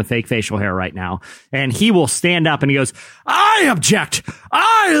working on the fake facial hair right now. And he will stand up and he goes, I object.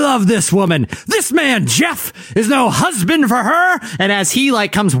 I love this woman. This man, Jeff, is no husband for her. And as he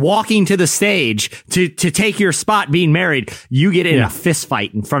like comes walking to the stage to take your spot being married, you get in a fist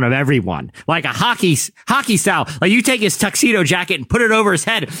fight in front of everyone, like a hockey style. Like you take his tuxedo jacket and put it over his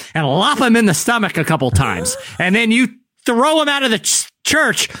head and lop him in the stomach a couple times. And then you throw him out of the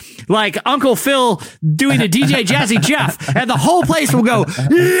church like Uncle Phil doing a DJ Jazzy Jeff, and the whole place will go,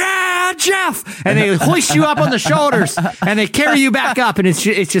 yeah, Jeff, and they hoist you up on the shoulders and they carry you back up, and it's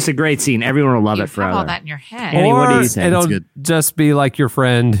just a great scene. Everyone will love it forever. All that in your head. Annie, what do you think? It'll just be like your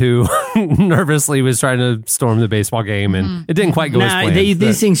friend who nervously was trying to storm the baseball game, and it didn't quite go as planned.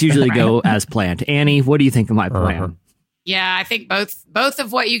 These things usually go as planned. Annie, what do you think of my plan? Yeah, I think both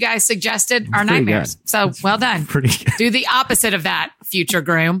of what you guys suggested are nightmares. Good. So well done. Pretty good. Do the opposite of that, future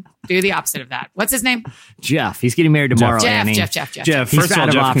groom. Do the opposite of that. What's his name? Jeff. He's getting married tomorrow. Jeff. Jeff, first of all,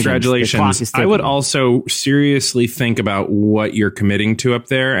 Jeff, congratulations. I would also seriously think about what you're committing to up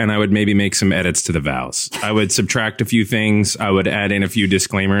there, and I would maybe make some edits to the vows. I would subtract a few things. I would add in a few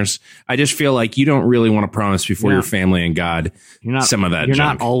disclaimers. I just feel like you don't really want to promise before your family and God some of that You're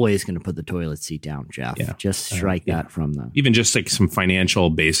junk. not always going to put the toilet seat down, Jeff. Yeah. Just strike that from them. Even just like some financial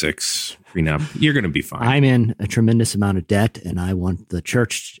basics prenup, you're going to be fine. I'm in a tremendous amount of debt, and I want the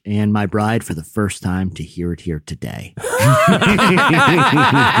church and my bride for the first time to hear it here today. And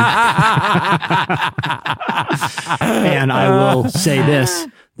I will say this,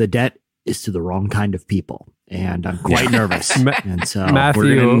 the debt is to the wrong kind of people. And I'm quite nervous. And so Matthew,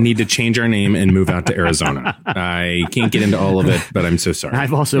 we're going to need to change our name and move out to Arizona. I can't get into all of it, but I'm so sorry.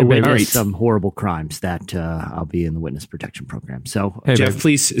 I've also witnessed some horrible crimes that I'll be in the witness protection program. So, Jeff,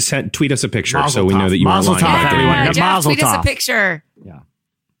 please tweet us a picture so we know that you are lying. Jeff, tweet us a picture. Yeah.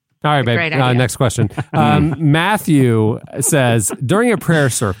 All right, babe. Next question. Matthew says, during a prayer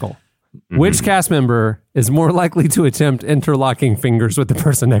circle, which cast member is more likely to attempt interlocking fingers with the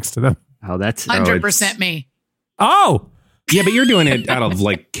person next to them? Oh, that's 100% me. Oh, yeah, but you're doing it out of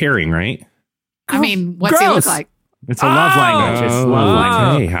like caring, right? I mean, what's he look like? It's a love language. It's love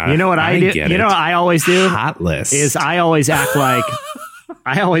language. Hey, you know what I do? You know what I always do? Hot list. Is I always act like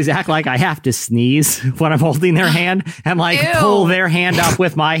I have to sneeze when I'm holding their hand and like pull their hand up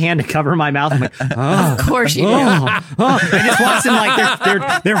with my hand to cover my mouth. I'm like, of course you do. I just watch them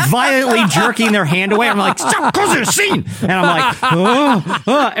like they're violently jerking their hand away. I'm like, stop, close the scene. And I'm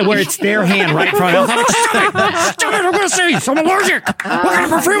like, and where it's their hand right in front of me. I'm like, stop it, I'm going to sneeze. I'm allergic. What kind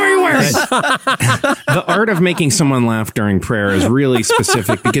of perfume are you wearing? The art of making someone laugh during prayer is really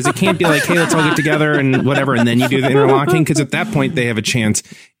specific because it can't be like, hey, let's all get together and whatever, and then you do the interlocking, because at that point they have a chance.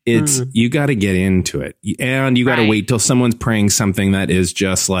 It's you got to get into it, and you got to wait till someone's praying something that is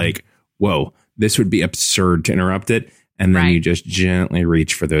just like, whoa, this would be absurd to interrupt it. And then you just gently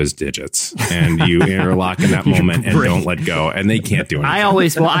reach for those digits and you interlock in that moment and don't let go. And they can't do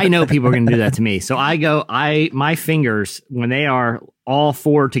anything. I know people are going to do that to me. So my fingers, when they are all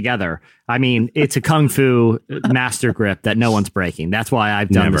four together, I mean, it's a kung fu master grip that no one's breaking. That's why I've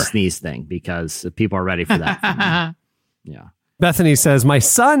done the sneeze thing, because people are ready for that. Yeah. Bethany says, my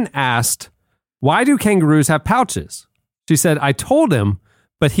son asked, why do kangaroos have pouches? She said, I told him,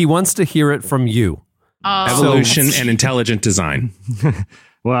 but he wants to hear it from you. Evolution and intelligent design.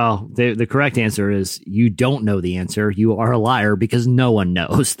 Well, the correct answer is you don't know the answer. You are a liar because no one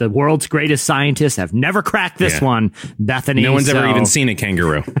knows. The world's greatest scientists have never cracked this one, Bethany. No one's ever even seen a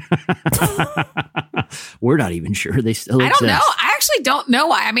kangaroo. We're not even sure they still exist. I don't know. I actually don't know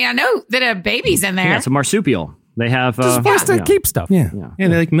why. I mean, I know that a baby's in there. Yeah, it's a marsupial. They have supposed to keep stuff. Yeah, they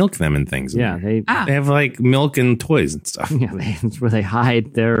like milk them and things. Yeah, they have like milk and toys and stuff. Yeah, that's where they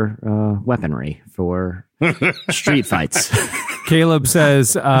hide their weaponry for street fights. Caleb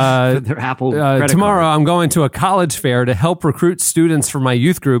says, their Apple tomorrow I'm going to a college fair to help recruit students for my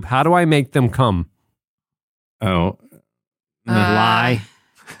youth group. How do I make them come? Oh, lie.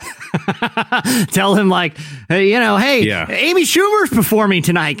 Tell him like, hey, Amy Schumer's performing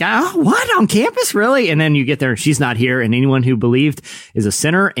tonight. Oh, what, on campus, really? And then you get there, she's not here, and anyone who believed is a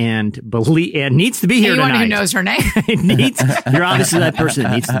sinner and needs to be here anyone tonight. Who knows her name. You're obviously that person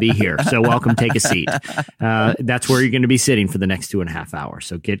that needs to be here. So welcome, take a seat. That's where you're going to be sitting for the next 2.5 hours.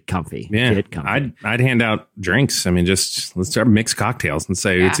 So get comfy. Yeah, get comfy. I'd hand out drinks. I mean, just let's start mix cocktails and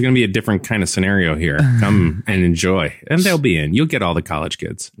say it's going to be a different kind of scenario here. Come and enjoy, and they'll be in. You'll get all the college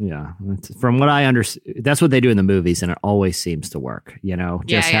kids. Yeah. From what I understand, that's what they they do in the movies, and it always seems to work.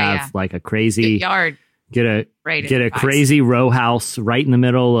 Just have like a crazy yard. Get a crazy row house right in the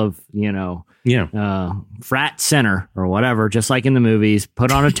middle of frat center or whatever, just like in the movies.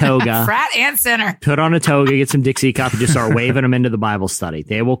 Put on a toga, frat and center. Put on a toga, get some Dixie cup, and just start waving them into the Bible study.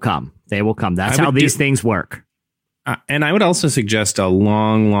 They will come. That's how these things work. And I would also suggest a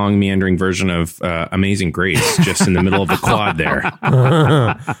long meandering version of Amazing Grace, just in the middle of the quad there.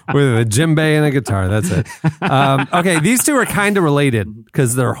 With a djembe and a guitar. That's it. Okay, these two are kind of related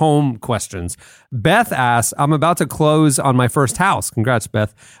because they're home questions. Beth asks, I'm about to close on my first house. Congrats,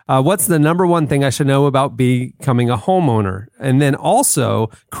 Beth. What's the number one thing I should know about becoming a homeowner? And then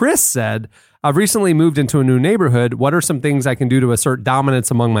also, Chris said, I've recently moved into a new neighborhood. What are some things I can do to assert dominance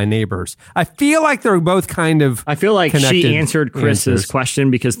among my neighbors? I feel like they're both kind of I feel like she answered Chris's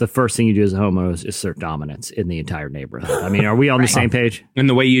question because the first thing you do as a homeowner is assert dominance in the entire neighborhood. I mean, are we on the same page? And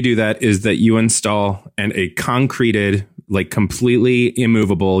the way you do that is that you install a concreted, like completely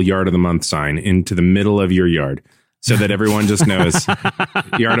immovable yard of the month sign into the middle of your yard. So that everyone just knows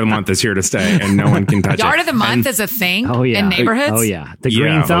Yard of the Month is here to stay and no one can touch it. Yard of the Month is a thing in neighborhoods? Oh, yeah. The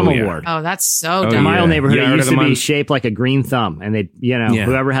Green Thumb Award. Oh, that's so dumb. In my old neighborhood, it used to be shaped like a green thumb. And they,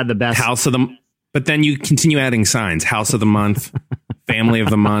 whoever had the best. House of the... But then you continue adding signs. House of the Month, Family of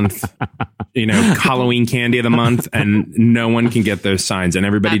the Month, Halloween Candy of the Month. And no one can get those signs. And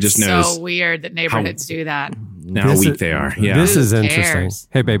everybody just knows. It's so weird that neighborhoods do that. How weak they are. Yeah. This is interesting.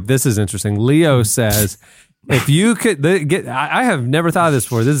 Hey, babe, this is interesting. Leo says... If you could I have never thought of this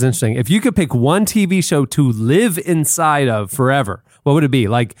before. This is interesting. If you could pick one TV show to live inside of forever, what would it be?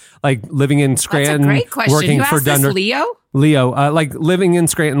 Like living in Scranton, that's a great question. Working you for asked Dunder. This Leo? Leo, like living in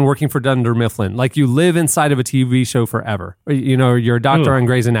Scranton, working for Dunder Mifflin. Like you live inside of a TV show forever. You're a doctor on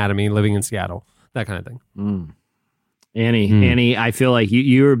Grey's Anatomy, living in Seattle, that kind of thing. Annie, I feel like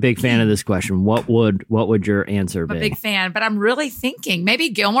you're a big fan of this question. What would your answer be? I'm a big fan, but I'm really thinking maybe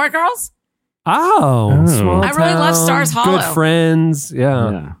Gilmore Girls. Small I really love Stars Hollow. Good Friends,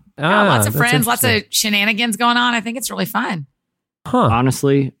 yeah. Lots of friends, lots of shenanigans going on. I think it's really fun.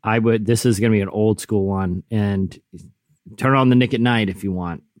 Honestly, I would. This is going to be an old school one, and turn on the Nick at Night if you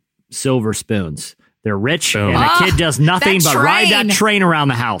want. Silver Spoons. They're rich, and the kid does nothing but ride that train around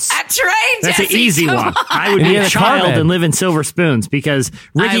the house. That train, that's Jesse, an easy one. I would be a child and live in Silver Spoons because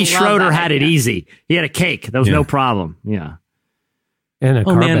Ricky Schroeder had it easy. He had a cake. That was no problem. Yeah. And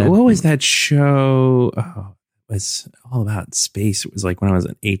man, what was that show? Oh, it was all about space. It was like when I was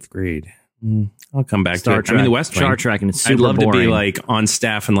in 8th grade. I'll come back to it. Trek. I mean, the West Wing. Star Trek, and it's super I'd love boring. to be like on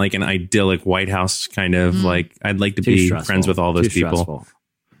staff in like an idyllic White House kind of like. I'd like to be friends with all those people. Stressful.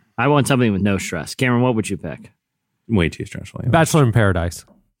 I want something with no stress. Cameron, what would you pick? Way too stressful. Bachelor in Paradise.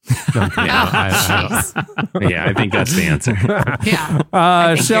 No, I think that's the answer.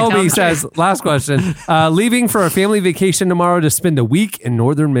 Shelby says, last question. Leaving for a family vacation tomorrow to spend a week in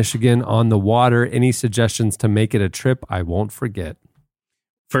northern Michigan on the water. Any suggestions to make it a trip I won't forget?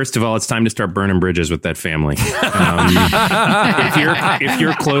 First of all, it's time to start burning bridges with that family. If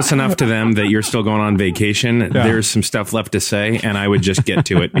you're close enough to them that you're still going on vacation, there's some stuff left to say, and I would just get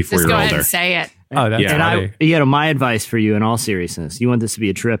to it before just you're go older. ahead and say it. Oh, that's funny. My advice for you in all seriousness, you want this to be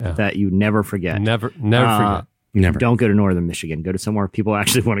a trip that you never forget. Never forget. Never. Don't go to northern Michigan. Go to somewhere people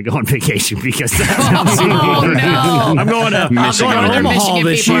actually want to go on vacation because that's I'm going to Omaha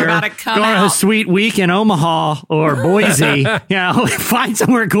this year. Going on a sweet week in Omaha or Boise. Find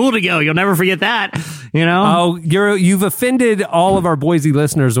somewhere cool to go. You'll never forget that. Oh, you've offended all of our Boise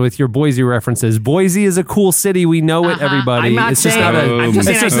listeners with your Boise references. Boise is a cool city. We know it, everybody. It's just not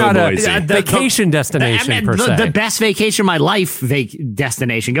a vacation destination per se. The best vacation of my life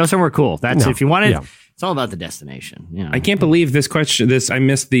destination. Go somewhere cool. That's if you want it. It's all about the destination. I can't believe this question. I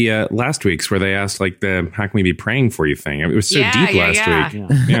missed the last week's where they asked like the "How can we be praying for you" thing. It was so deep last week.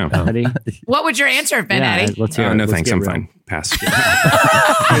 Yeah. What would your answer have been, Eddie? Let's hear it. No, thanks. I'm fine. Pass. Eddie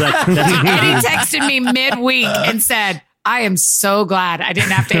texted me midweek and said, I am so glad I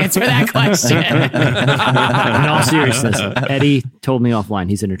didn't have to answer that question. In all seriousness, Eddie told me offline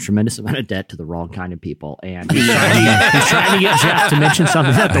he's in a tremendous amount of debt to the wrong kind of people. And he's trying to get Jeff to mention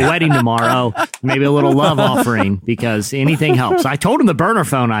something at the wedding tomorrow, maybe a little love offering, because anything helps. I told him the burner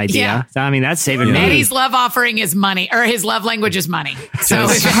phone idea. Yeah. I mean, that's saving me. Eddie's love offering is money, or his love language is money. So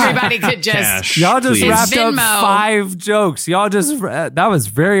if everybody could just... Cash, y'all just please. wrapped up 5 jokes. That was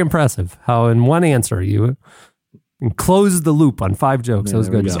very impressive how in one answer you... and close the loop on 5 jokes. That was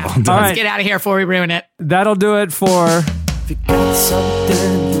good. All right. Let's get out of here before we ruin it. That'll do it for... If you got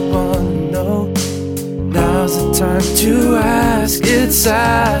something you want to know, now's the time to ask. It's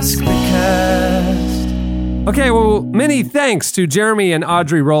Ask the Cast. Okay, well, many thanks to Jeremy and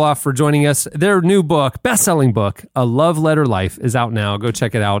Audrey Roloff for joining us. Their new book, best-selling book, A Love Letter Life, is out now. Go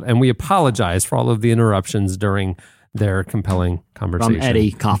check it out. And we apologize for all of the interruptions during their compelling conversation. From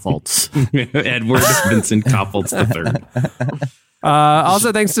Eddie Koffoltz. Edward Vincent Koffoltz III.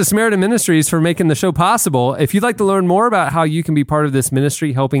 Also, thanks to Samaritan Ministries for making the show possible. If you'd like to learn more about how you can be part of this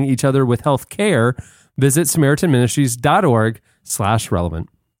ministry, helping each other with health care, visit SamaritanMinistries.org/relevant.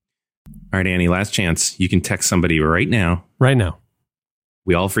 All right, Annie, last chance. You can text somebody right now. Right now.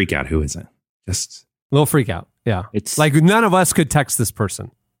 We all freak out. Who is it? Just a little freak out. Yeah. It's like none of us could text this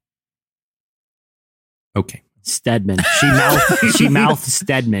person. Okay. Stedman. She mouthed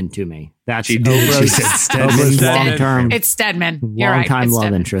Stedman to me. That's she did. She said Stedman. Long term. It's Stedman. You're long right. time It's love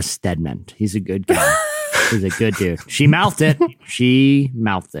Stedman. interest. Stedman. He's a good guy. He's a good dude. She mouthed it. She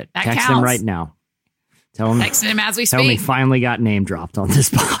mouthed it. That Text counts. him right now. Tell him. Texting him as we Tell him he speak. finally got name dropped on this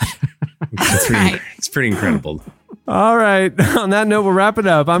pod. It's pretty incredible. All right. On that note, we'll wrap it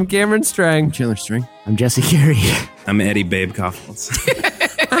up. I'm Cameron Strang. Chandler String. I'm Jesse Carey. I'm Eddie Babe Koffoltz.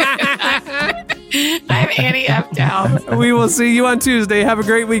 I'm Annie F. Dowd. We will see you on Tuesday. Have a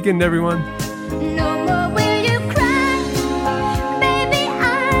great weekend, everyone. No more will you cry, baby.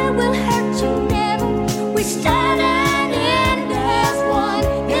 I will hurt you never. We started in as one,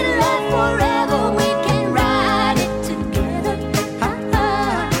 in love forever. We can ride it together,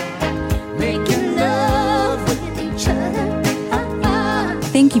 making love with each other.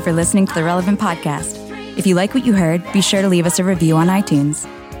 Thank you for listening to the Relevant Podcast. If you like what you heard, be sure to leave us a review on iTunes.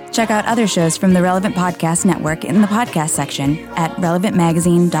 Check out other shows from the Relevant Podcast Network in the podcast section at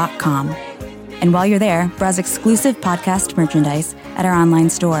relevantmagazine.com. And while you're there, browse exclusive podcast merchandise at our online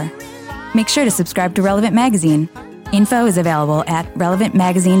store. Make sure to subscribe to Relevant Magazine. Info is available at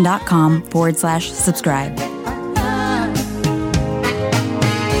relevantmagazine.com/subscribe.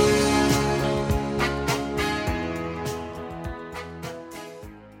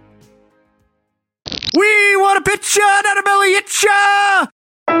 We want a picture, not a belly itcher.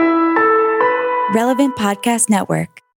 Relevant Podcast Network.